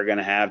 are going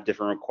to have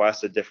different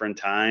requests at different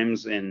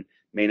times and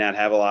may not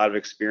have a lot of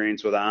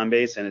experience with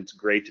OnBase, and it's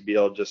great to be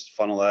able to just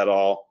funnel that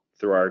all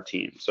through our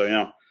team. So, you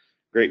know,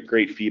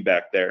 great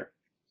feedback there.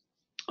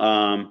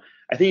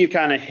 I think you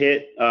kind of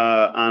hit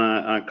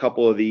on a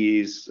couple of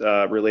these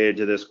related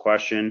to this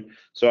question.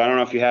 So I don't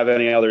know if you have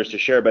any others to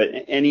share, but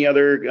any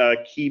other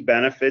key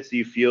benefits that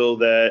you feel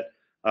that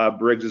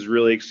Briggs has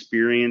really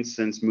experienced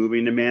since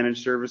moving to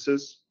managed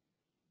services?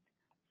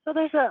 So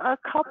there's a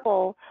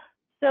couple.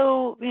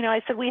 So, you know,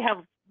 I said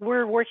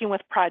we're working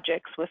with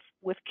projects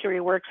with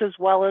Kiriworks as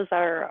well as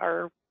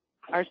our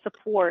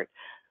support.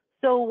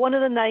 So one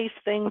of the nice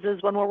things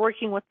is when we're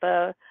working with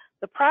the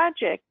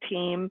project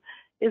team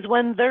is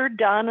when they're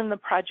done and the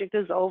project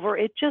is over,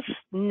 it just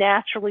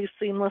naturally,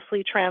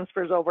 seamlessly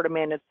transfers over to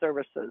managed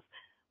services.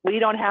 We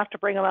don't have to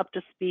bring them up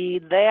to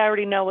speed. They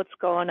already know what's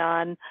going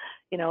on.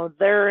 You know,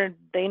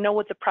 they know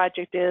what the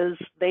project is.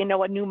 They know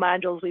what new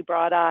modules we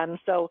brought on.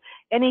 So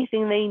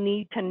anything they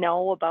need to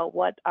know about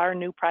what our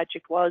new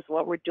project was,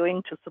 what we're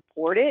doing to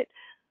support it,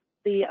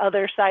 the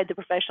other side, the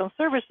professional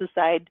services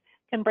side,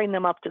 can bring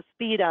them up to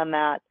speed on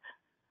that.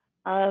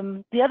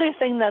 The other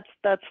thing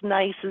that's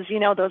nice is, you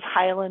know, those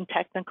Highland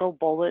technical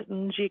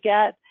bulletins you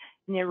get,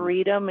 and you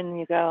read them and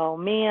you go,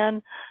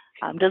 man,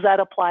 does that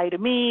apply to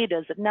me?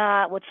 Does it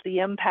not? What's the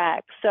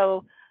impact?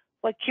 So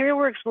what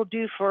Kiriworks will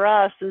do for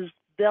us is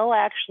they'll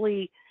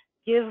actually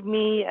give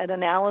me an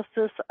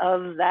analysis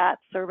of that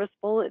service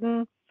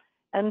bulletin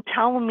and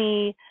tell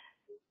me,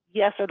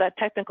 yes, or that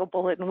technical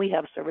bulletin, we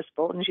have service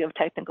bulletins, you have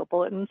technical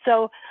bulletins.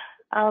 So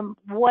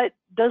what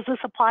does this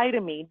apply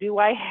to me? Do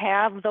I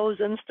have those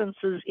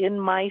instances in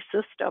my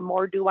system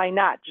or do I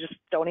not? Just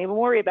don't even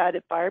worry about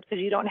it, Barb,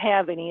 because you don't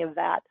have any of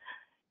that.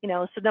 You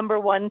know, so number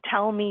one,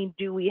 tell me,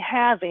 do we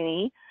have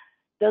any?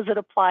 Does it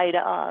apply to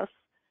us?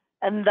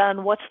 And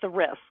then what's the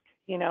risk?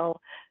 You know,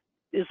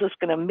 is this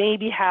going to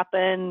maybe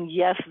happen?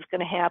 Yes, it's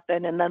going to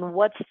happen. And then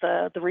what's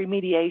the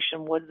remediation?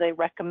 What do they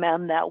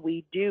recommend that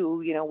we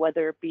do? You know,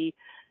 whether it be,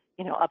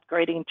 you know,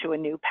 upgrading to a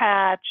new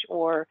patch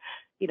or,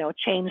 you know,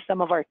 change some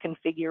of our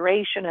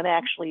configuration. And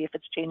actually, if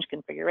it's changed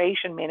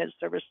configuration, managed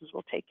services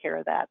will take care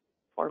of that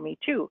for me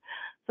too.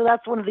 So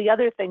that's one of the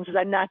other things is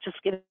I'm not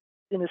just getting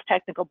this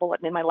technical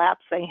bulletin in my lap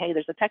saying, hey,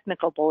 there's a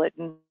technical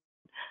bulletin.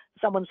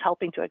 Someone's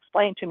helping to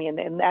explain to me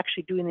and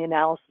actually doing the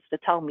analysis to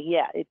tell me,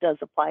 yeah, it does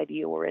apply to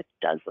you or it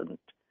doesn't.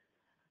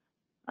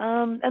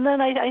 And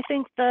then I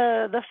think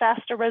the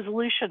faster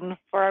resolution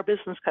for our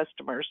business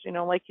customers, you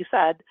know, like you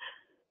said,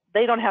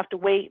 they don't have to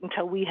wait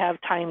until we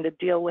have time to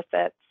deal with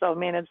it. So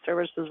managed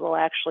services will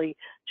actually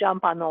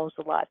jump on those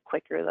a lot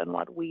quicker than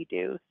what we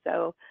do.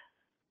 So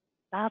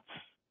that's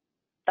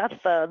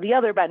the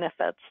other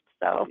benefits.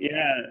 So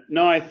yeah,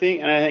 no, I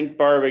think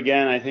Barb,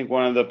 again, I think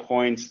one of the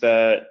points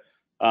that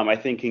I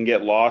think can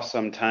get lost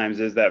sometimes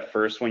is that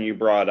first one you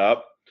brought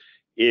up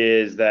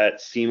is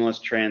that seamless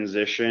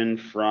transition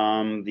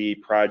from the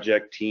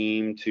project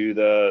team to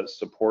the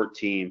support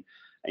team.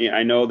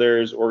 I know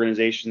there's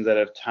organizations that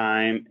have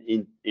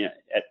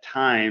at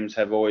times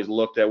have always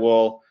looked at,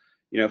 well,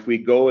 you know, if we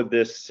go with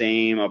this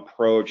same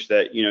approach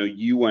that, you know,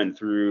 you went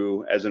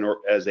through as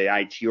a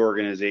IT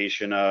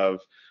organization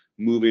of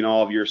moving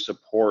all of your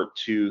support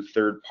to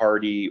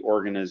third-party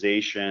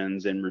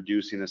organizations and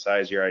reducing the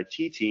size of your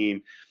IT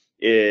team,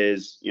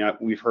 is, you know,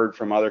 we've heard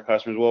from other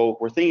customers, well,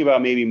 we're thinking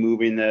about maybe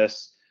moving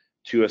this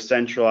to a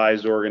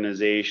centralized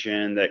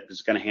organization that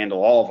is going to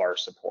handle all of our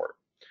support.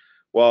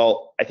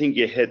 Well, I think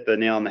you hit the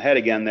nail on the head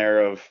again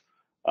there of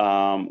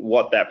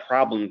what that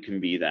problem can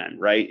be then,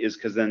 right? Is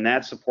because then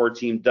that support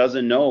team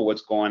doesn't know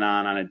what's going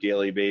on a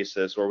daily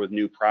basis or with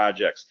new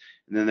projects.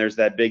 And then there's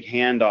that big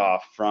handoff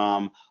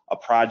from a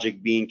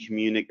project being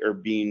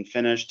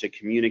finished to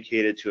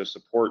communicated to a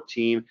support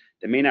team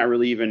that may not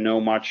really even know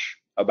much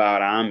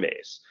about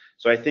OnBase.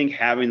 So I think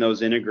having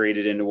those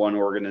integrated into one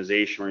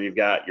organization where you've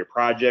got your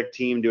project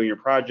team doing your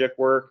project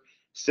work,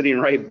 sitting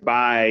right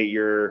by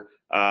your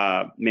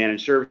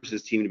managed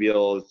services team to be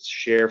able to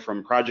share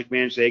from project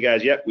managers, say, hey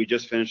guys, yep, we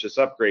just finished this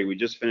upgrade, we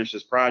just finished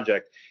this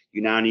project,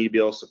 you now need to be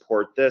able to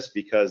support this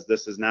because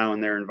this is now in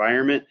their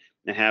environment,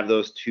 and have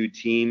those two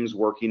teams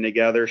working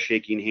together,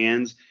 shaking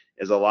hands,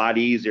 is a lot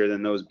easier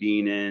than those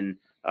being in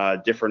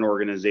different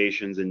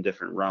organizations in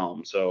different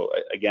realms. So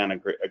again,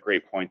 a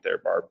great point there,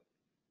 Barb.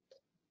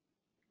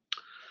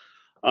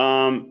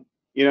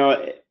 You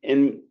know,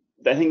 and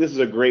I think this is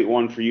a great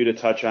one for you to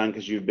touch on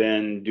because you've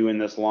been doing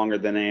this longer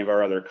than any of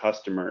our other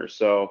customers.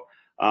 So,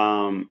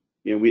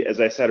 you know, as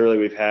I said earlier,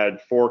 we've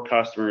had 4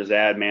 customers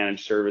add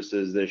managed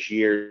services this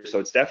year. So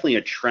it's definitely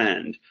a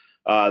trend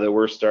that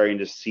we're starting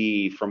to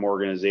see from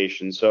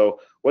organizations. So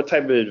what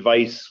type of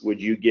advice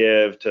would you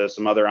give to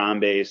some other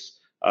OnBase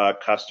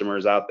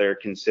customers out there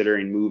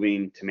considering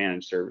moving to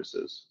managed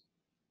services?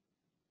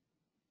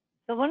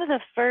 one of the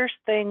first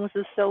things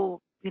is,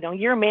 so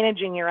you're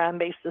managing your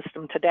on-base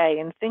system today,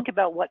 and think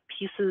about what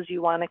pieces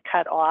you want to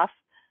cut off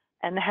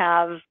and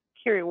have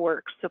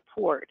Kiriworks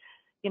support.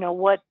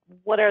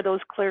 What are those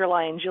clear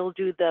lines? You'll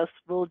do this,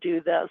 we'll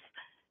do this.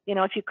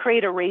 If you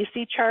create a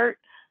RACI chart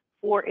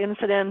for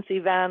incidents,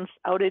 events,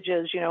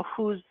 outages,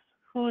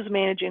 who's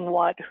managing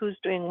what, who's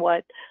doing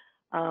what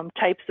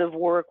types of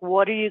work,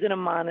 what are you going to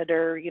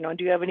monitor?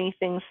 Do you have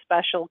anything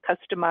special,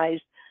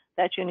 customized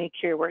that you need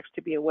Kiriworks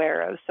to be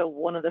aware of? So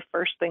one of the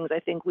first things I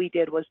think we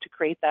did was to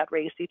create that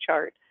RACI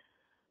chart.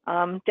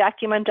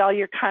 Document all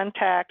your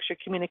contacts, your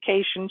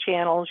communication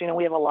channels.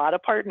 We have a lot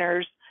of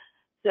partners.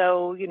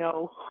 So,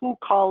 who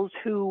calls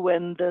who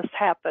when this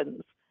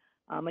happens?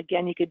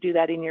 Again, you could do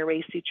that in your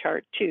RACI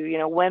chart too.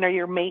 When are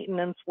your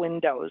maintenance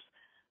windows?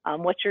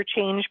 What's your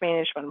change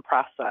management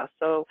process?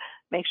 So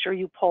make sure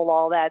you pull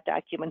all that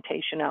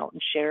documentation out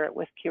and share it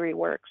with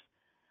Kiriworks.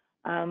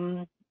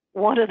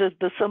 One of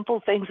the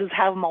simple things is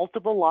have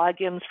multiple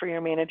logins for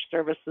your managed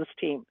services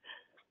team,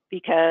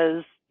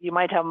 because you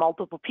might have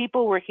multiple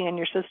people working on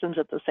your systems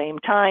at the same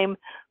time,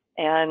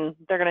 and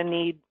they're going to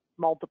need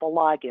multiple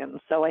logins.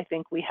 So I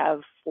think we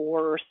have 4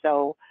 or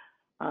so,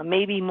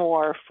 maybe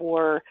more,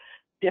 for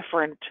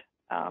different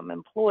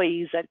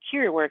employees at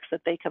Kiriworks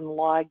that they can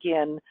log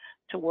in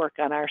to work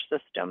on our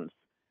systems.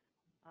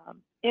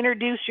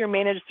 Introduce your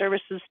managed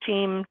services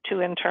team to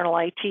internal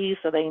IT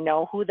so they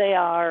know who they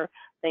are,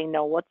 they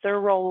know what their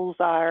roles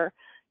are.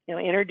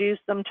 Introduce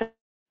them to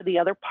the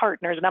other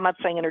partners, and I'm not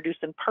saying introduce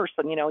in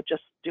person,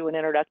 just do an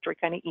introductory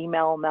kind of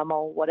email,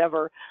 memo,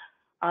 whatever,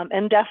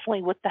 and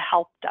definitely with the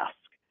help desk.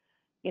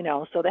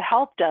 So the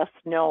help desk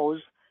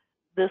knows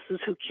this is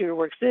who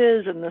Kiriworks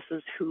is, and this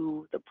is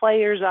who the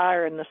players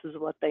are, and this is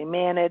what they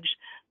manage.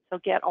 So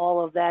get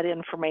all of that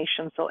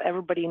information so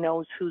everybody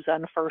knows who's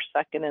on first,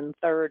 second, and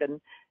third,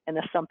 and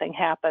if something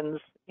happens,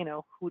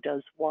 who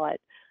does what.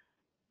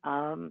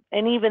 And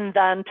even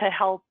then, to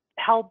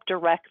help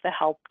direct the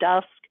help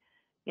desk,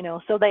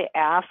 so they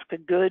ask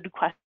good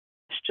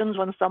questions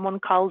when someone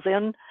calls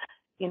in.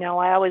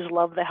 I always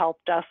love the help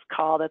desk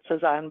call that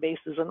says on base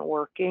isn't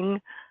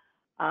working.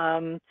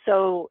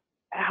 So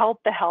help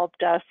the help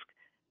desk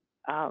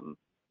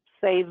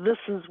say, this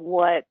is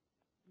what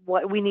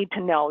we need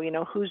to know,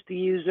 who's the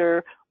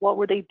user, what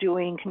were they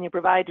doing, can you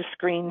provide a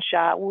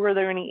screenshot, were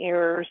there any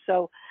errors?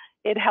 So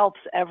it helps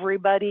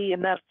everybody,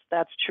 and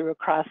that's true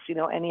across,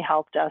 any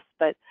help desk,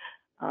 but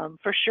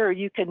for sure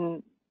you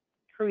can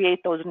create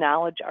those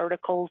knowledge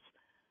articles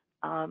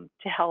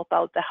to help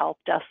out the help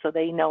desk so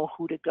they know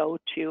who to go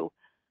to.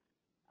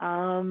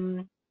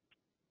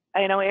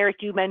 I know, Eric,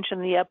 you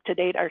mentioned the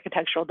up-to-date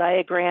architectural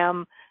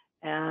diagram,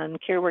 and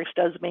Kiriworks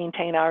does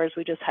maintain ours.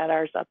 We just had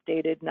ours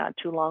updated not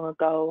too long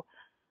ago.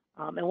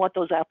 And what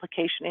those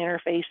application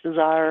interfaces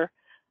are,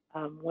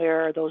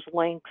 where are those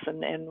links,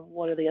 and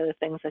what are the other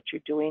things that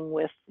you're doing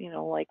with,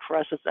 like for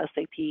us it's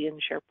SAP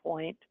and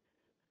SharePoint.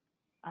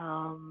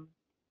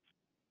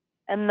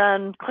 And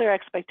then clear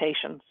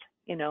expectations,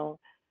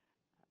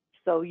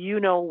 so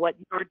what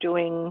you're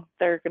doing,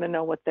 they're going to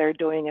know what they're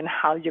doing, and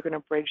how you're going to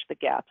bridge the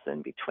gaps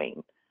in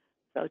between.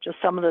 So just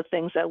some of the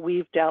things that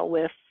we've dealt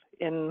with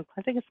in,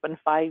 I think it's been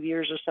 5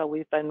 years or so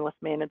we've been with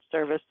managed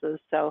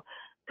services. So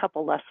a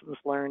couple lessons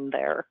learned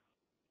there.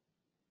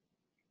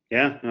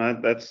 Yeah,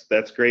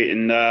 that's great.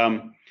 And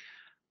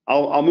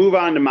I'll move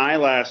on to my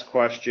last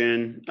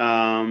question.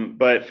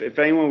 But if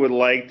anyone would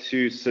like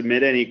to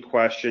submit any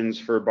questions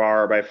for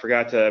Barb, I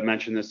forgot to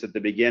mention this at the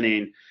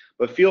beginning,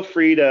 but feel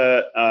free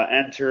to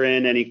enter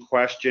in any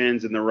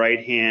questions in the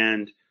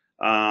right-hand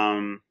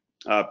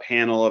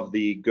panel of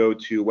the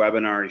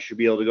GoToWebinar. You should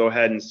be able to go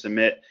ahead and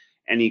submit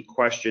any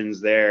questions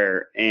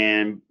there.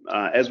 And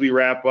as we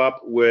wrap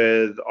up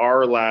with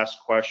our last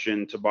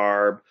question to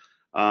Barb,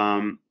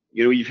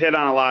 you've hit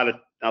on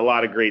a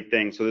lot of great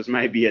things, so this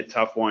might be a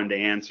tough one to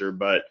answer,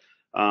 but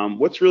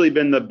what's really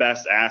been the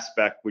best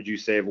aspect, would you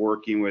say, of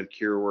working with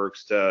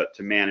Kiriworks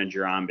to manage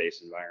your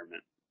on-base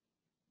environment?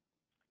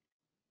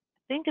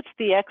 I think it's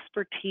the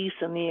expertise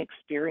and the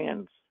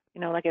experience.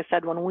 Like I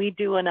said, when we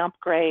do an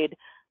upgrade,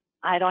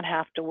 I don't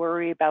have to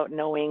worry about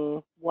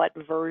knowing what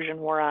version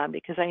we're on,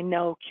 because I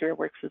know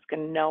Kiriworks is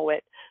going to know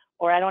it.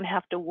 Or I don't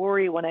have to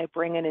worry when I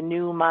bring in a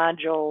new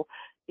module,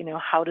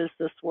 how does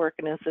this work,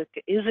 and is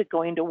it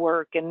going to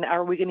work, and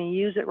are we going to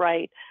use it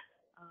right?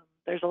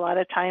 There's a lot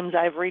of times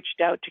I've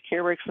reached out to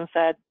Kiriworks and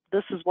said,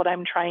 this is what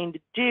I'm trying to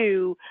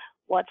do,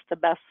 what's the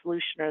best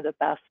solution or the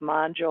best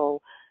module,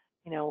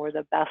 or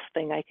the best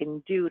thing I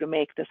can do to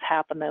make this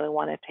happen that I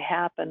want it to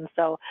happen.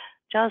 So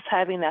just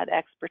having that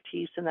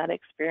expertise and that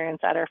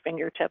experience at our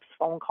fingertips,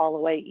 phone call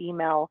away,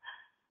 email,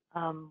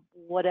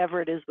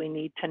 whatever it is we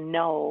need to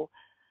know.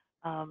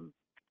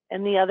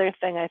 And the other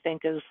thing I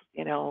think is,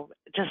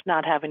 just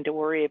not having to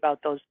worry about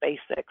those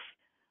basics,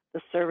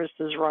 the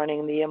services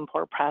running, the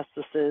import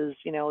processes,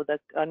 the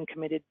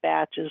uncommitted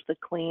batches, the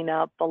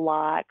cleanup, the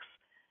locks,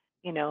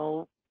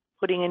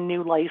 putting in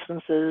new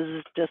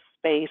licenses, disk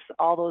space,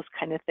 all those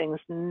kind of things,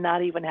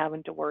 not even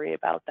having to worry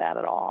about that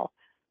at all.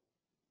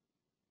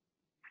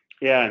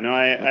 Yeah, no,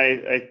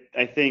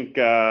 I think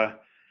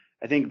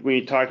I think when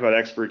you talked about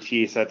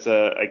expertise, that's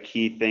a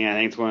key thing. I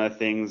think it's one of the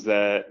things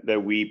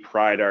that we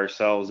pride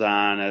ourselves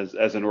on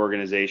as an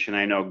organization.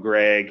 I know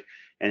Greg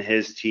and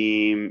his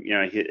team, you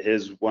know,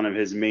 one of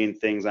his main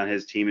things on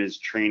his team is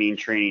training,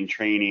 training,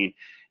 training.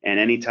 And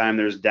anytime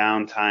there's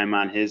downtime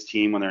on his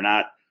team when they're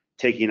not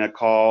taking a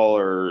call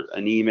or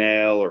an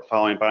email or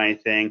following up on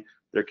anything,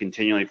 they're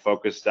continually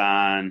focused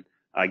on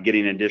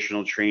getting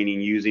additional training,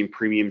 using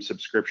premium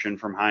subscription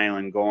from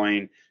Highland,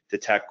 going to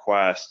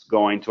TechQuest,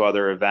 going to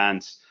other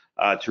events.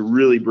 To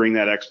really bring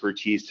that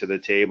expertise to the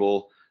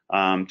table.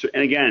 And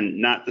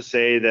again, not to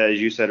say that, as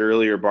you said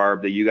earlier,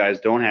 Barb, that you guys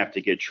don't have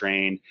to get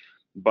trained,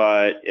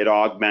 but it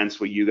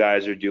augments what you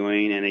guys are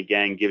doing, and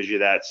again, gives you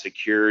that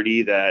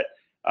security that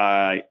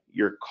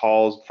your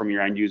calls from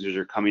your end users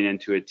are coming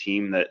into a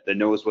team that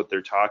knows what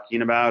they're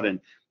talking about and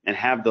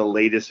have the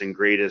latest and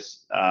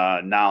greatest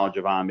knowledge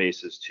of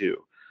OnBases too.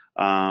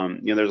 You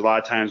know, there's a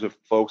lot of times when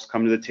folks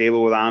come to the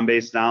table with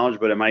OnBase knowledge,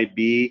 but it might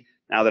be,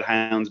 now that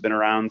Highland's been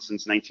around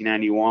since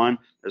 1991,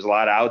 there's a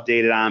lot of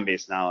outdated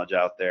OnBase knowledge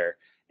out there.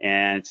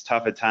 And it's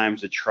tough at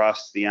times to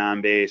trust the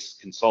OnBase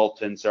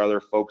consultants or other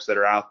folks that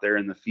are out there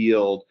in the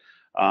field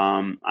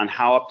on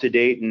how up to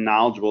date and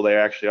knowledgeable they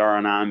actually are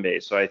on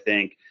OnBase. So I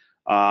think,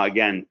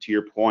 again, to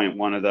your point,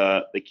 one of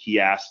the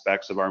key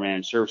aspects of our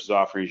managed services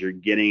offering is you're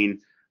getting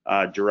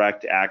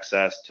direct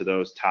access to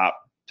those top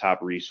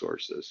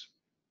resources.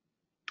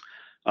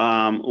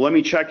 Let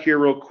me check here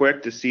real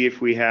quick to see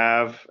if we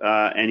have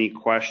any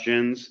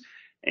questions.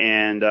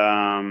 And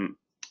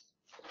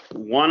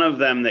one of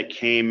them that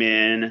came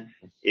in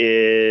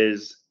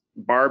is,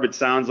 Barb, it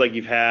sounds like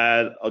you've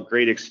had a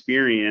great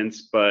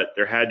experience, but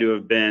there had to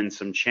have been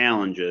some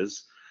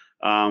challenges.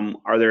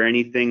 Are there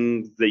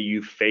anything that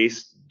you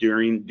faced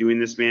during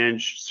doing this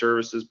managed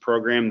services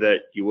program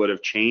that you would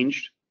have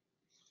changed?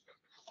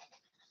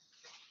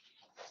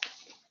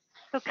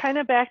 So kind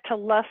of back to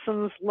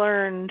lessons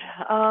learned.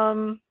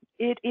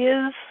 It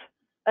is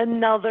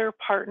another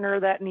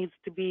partner that needs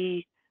to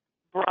be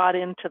brought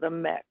into the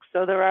mix.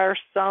 So there are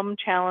some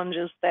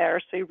challenges there.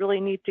 So you really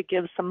need to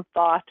give some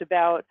thought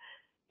about,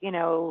 you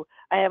know,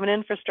 I have an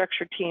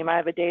infrastructure team, I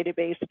have a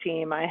database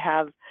team, I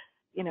have,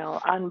 you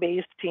know,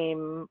 OnBase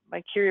team,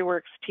 my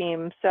Kiriworks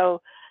team.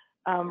 So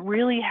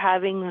really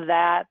having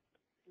that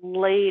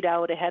laid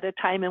out ahead of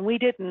time, and we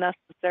didn't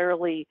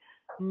necessarily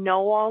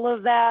know all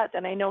of that,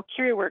 and I know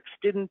Kiriworks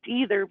didn't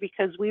either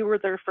because we were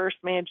their first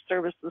managed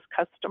services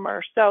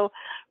customer. So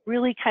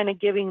really kind of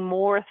giving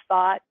more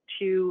thought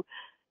to,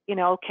 you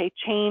know, okay,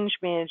 change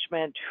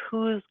management,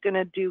 who's going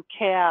to do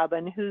CAB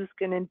and who's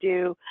going to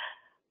do,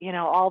 you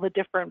know, all the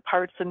different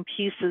parts and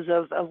pieces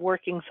of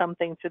working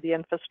something to the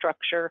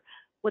infrastructure,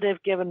 would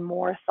have given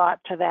more thought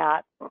to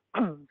that.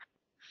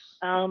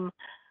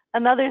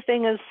 Another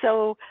thing is,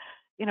 so,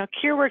 you know,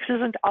 Kiriworks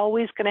isn't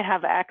always going to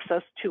have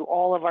access to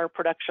all of our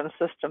production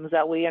systems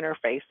that we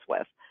interface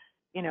with.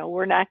 You know,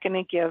 we're not going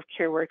to give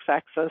Kiriworks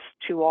access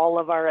to all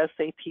of our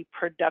SAP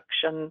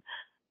production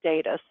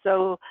data.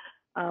 So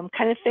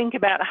kind of think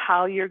about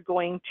how you're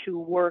going to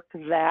work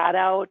that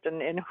out,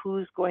 and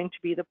who's going to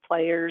be the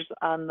players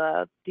on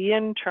the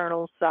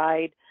internal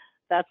side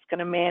that's going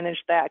to manage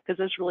that, because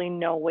there's really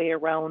no way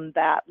around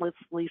that, at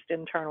least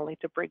internally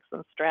to Briggs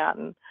and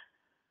Stratton.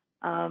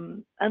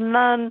 And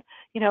then,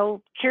 you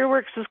know,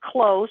 Kiriworks is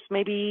close,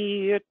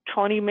 maybe a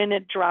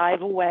 20-minute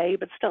drive away,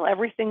 but still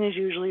everything is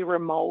usually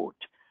remote,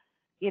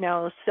 you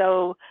know,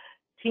 so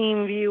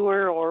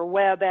TeamViewer or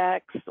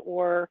WebEx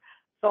or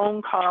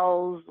phone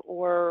calls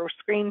or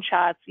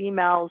screenshots,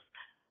 emails,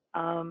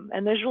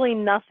 and there's really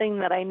nothing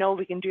that I know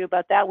we can do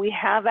about that. We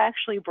have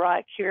actually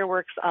brought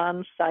Kiriworks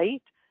on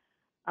site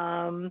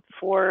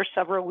for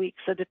several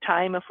weeks at a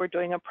time if we're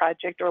doing a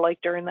project or like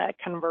during that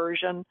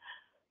conversion.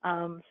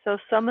 So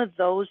some of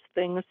those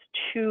things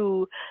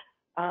too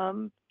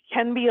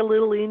can be a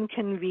little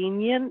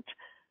inconvenient,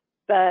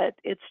 but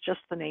it's just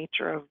the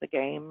nature of the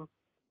game.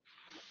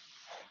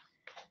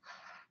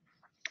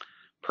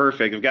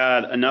 Perfect. I've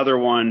got another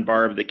one,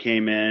 Barb, that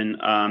came in.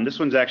 This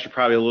one's actually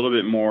probably a little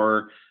bit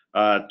more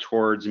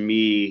towards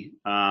me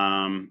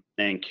and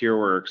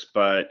Kiriworks,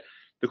 but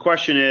the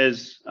question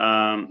is,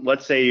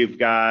 let's say you've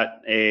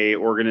got a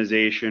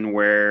organization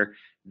where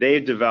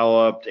they've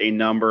developed a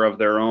number of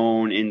their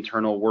own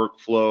internal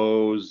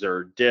workflows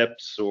or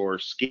dips or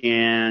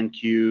scan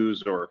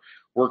queues or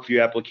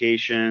workview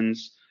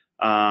applications.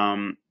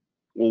 Well,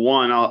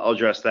 one, I'll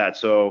address that.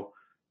 So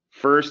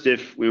first,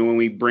 when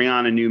we bring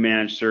on a new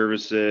managed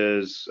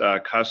services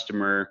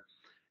customer,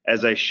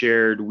 as I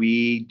shared,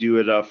 we do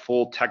a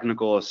full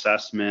technical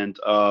assessment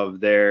of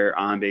their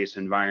OnBase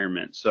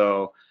environment.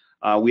 So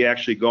we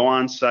actually go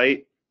on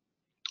site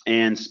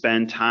and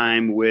spend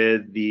time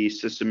with the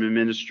system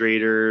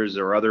administrators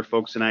or other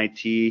folks in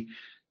IT,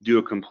 do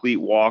a complete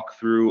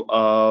walkthrough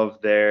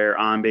of their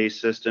OnBase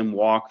system,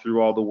 walk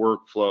through all the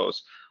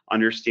workflows,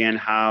 understand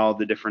how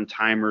the different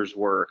timers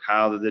work,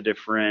 how the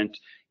different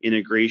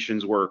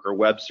integrations work or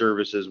web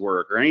services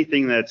work, or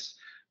anything that's,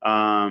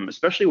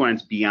 especially when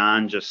it's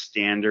beyond just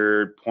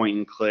standard point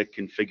and click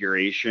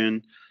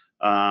configuration.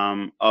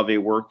 of a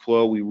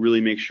workflow, we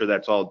really make sure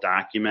that's all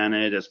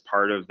documented as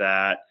part of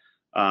that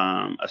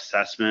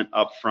assessment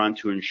up front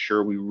to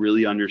ensure we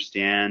really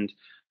understand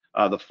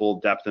the full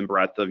depth and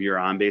breadth of your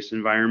on-base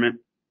environment.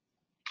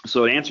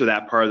 So to answer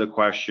that part of the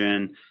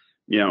question,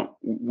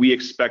 we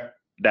expect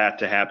that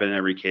to happen in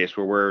every case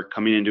where we're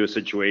coming into a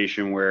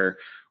situation where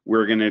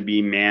we're going to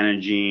be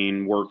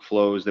managing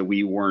workflows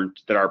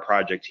that our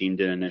project team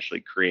didn't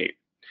initially create.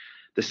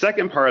 The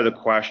second part of the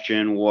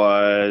question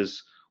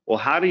was, well,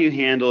 how do you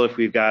handle if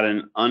we've got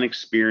an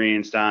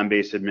unexperienced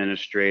on-base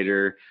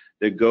administrator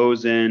that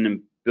goes in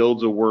and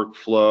builds a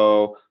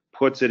workflow,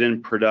 puts it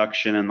in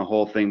production, and the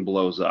whole thing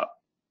blows up?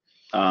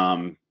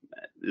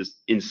 Is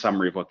in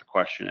summary of what the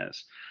question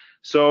is.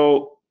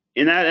 So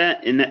to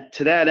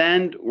that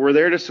end, we're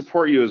there to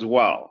support you as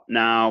well.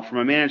 Now, from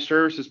a managed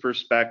services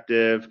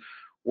perspective,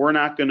 we're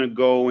not going to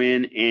go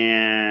in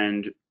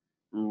and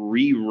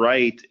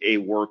rewrite a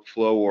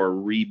workflow or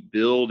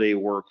rebuild a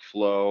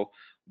workflow,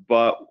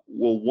 but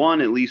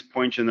we'll, at least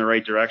point you in the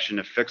right direction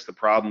to fix the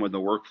problem with the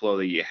workflow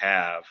that you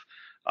have.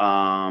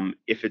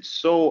 If it's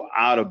so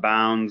out of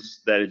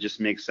bounds that it just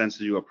makes sense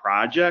to do a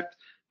project,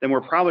 then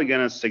we're probably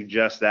going to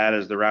suggest that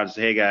as the route to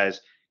say, hey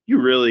guys, you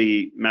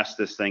really messed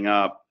this thing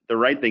up. The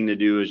right thing to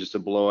do is just to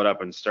blow it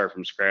up and start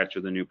from scratch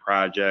with a new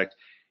project,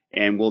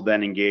 and we'll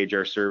then engage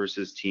our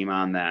services team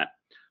on that.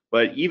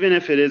 But even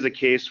if it is a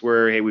case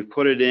where, hey, we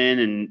put it in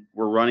and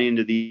we're running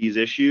into these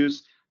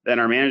issues, then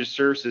our managed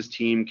services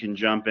team can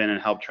jump in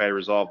and help try to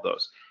resolve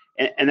those.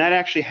 And that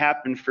actually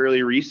happened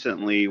fairly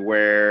recently,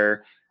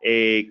 where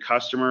a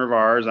customer of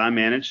ours on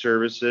managed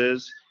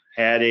services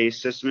had a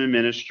system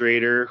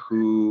administrator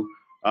who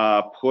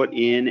put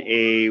in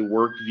a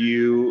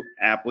WorkView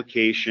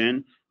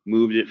application,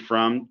 moved it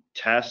from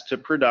test to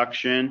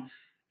production,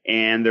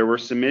 and there were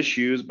some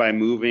issues by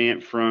moving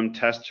it from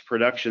test to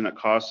production that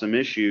caused some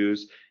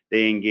issues.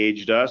 They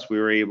engaged us. We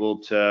were able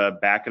to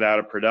back it out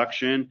of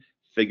production,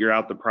 figure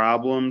out the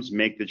problems,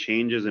 make the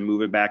changes, and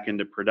move it back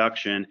into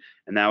production.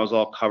 And that was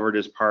all covered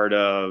as part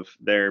of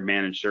their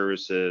managed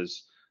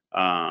services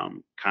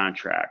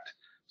contract.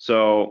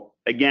 So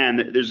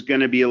again, there's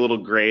going to be a little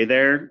gray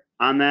there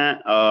on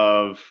that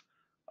of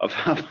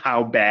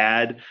how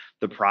bad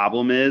the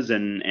problem is,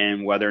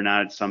 and whether or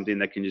not it's something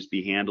that can just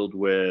be handled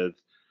with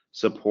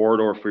support,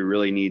 or if we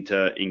really need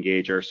to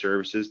engage our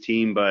services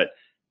team. But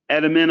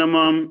at a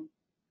minimum,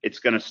 it's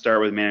going to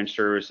start with managed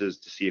services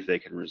to see if they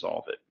can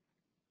resolve it.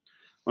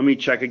 Let me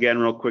check again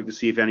real quick to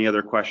see if any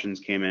other questions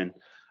came in.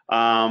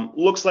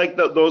 Looks like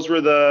those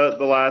were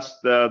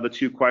the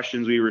two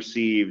questions we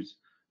received.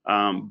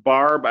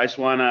 Barb, I just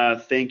want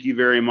to thank you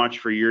very much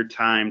for your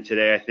time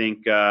today. I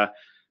think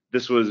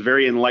this was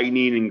very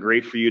enlightening and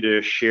great for you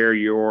to share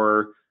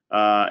your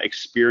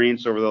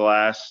experience over the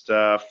last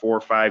 4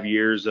 or 5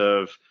 years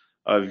of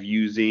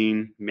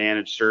using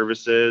managed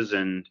services,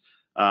 and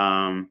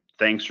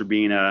thanks for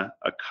being a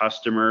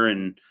customer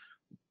and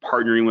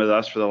partnering with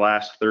us for the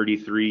last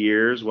 33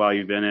 years while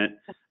you've been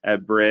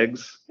at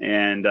Briggs.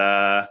 And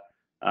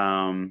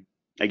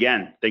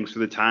again, thanks for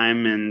the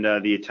time and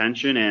the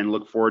attention, and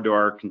look forward to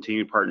our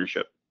continued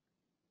partnership.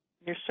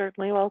 You're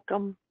certainly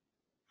welcome.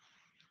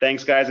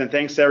 Thanks, guys, and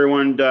thanks to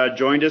everyone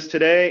joined us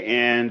today.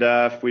 And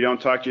if we don't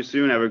talk to you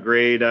soon, have a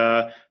great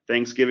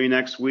Thanksgiving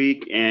next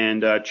week,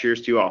 and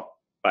cheers to you all.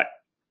 Bye.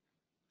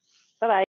 Bye-bye.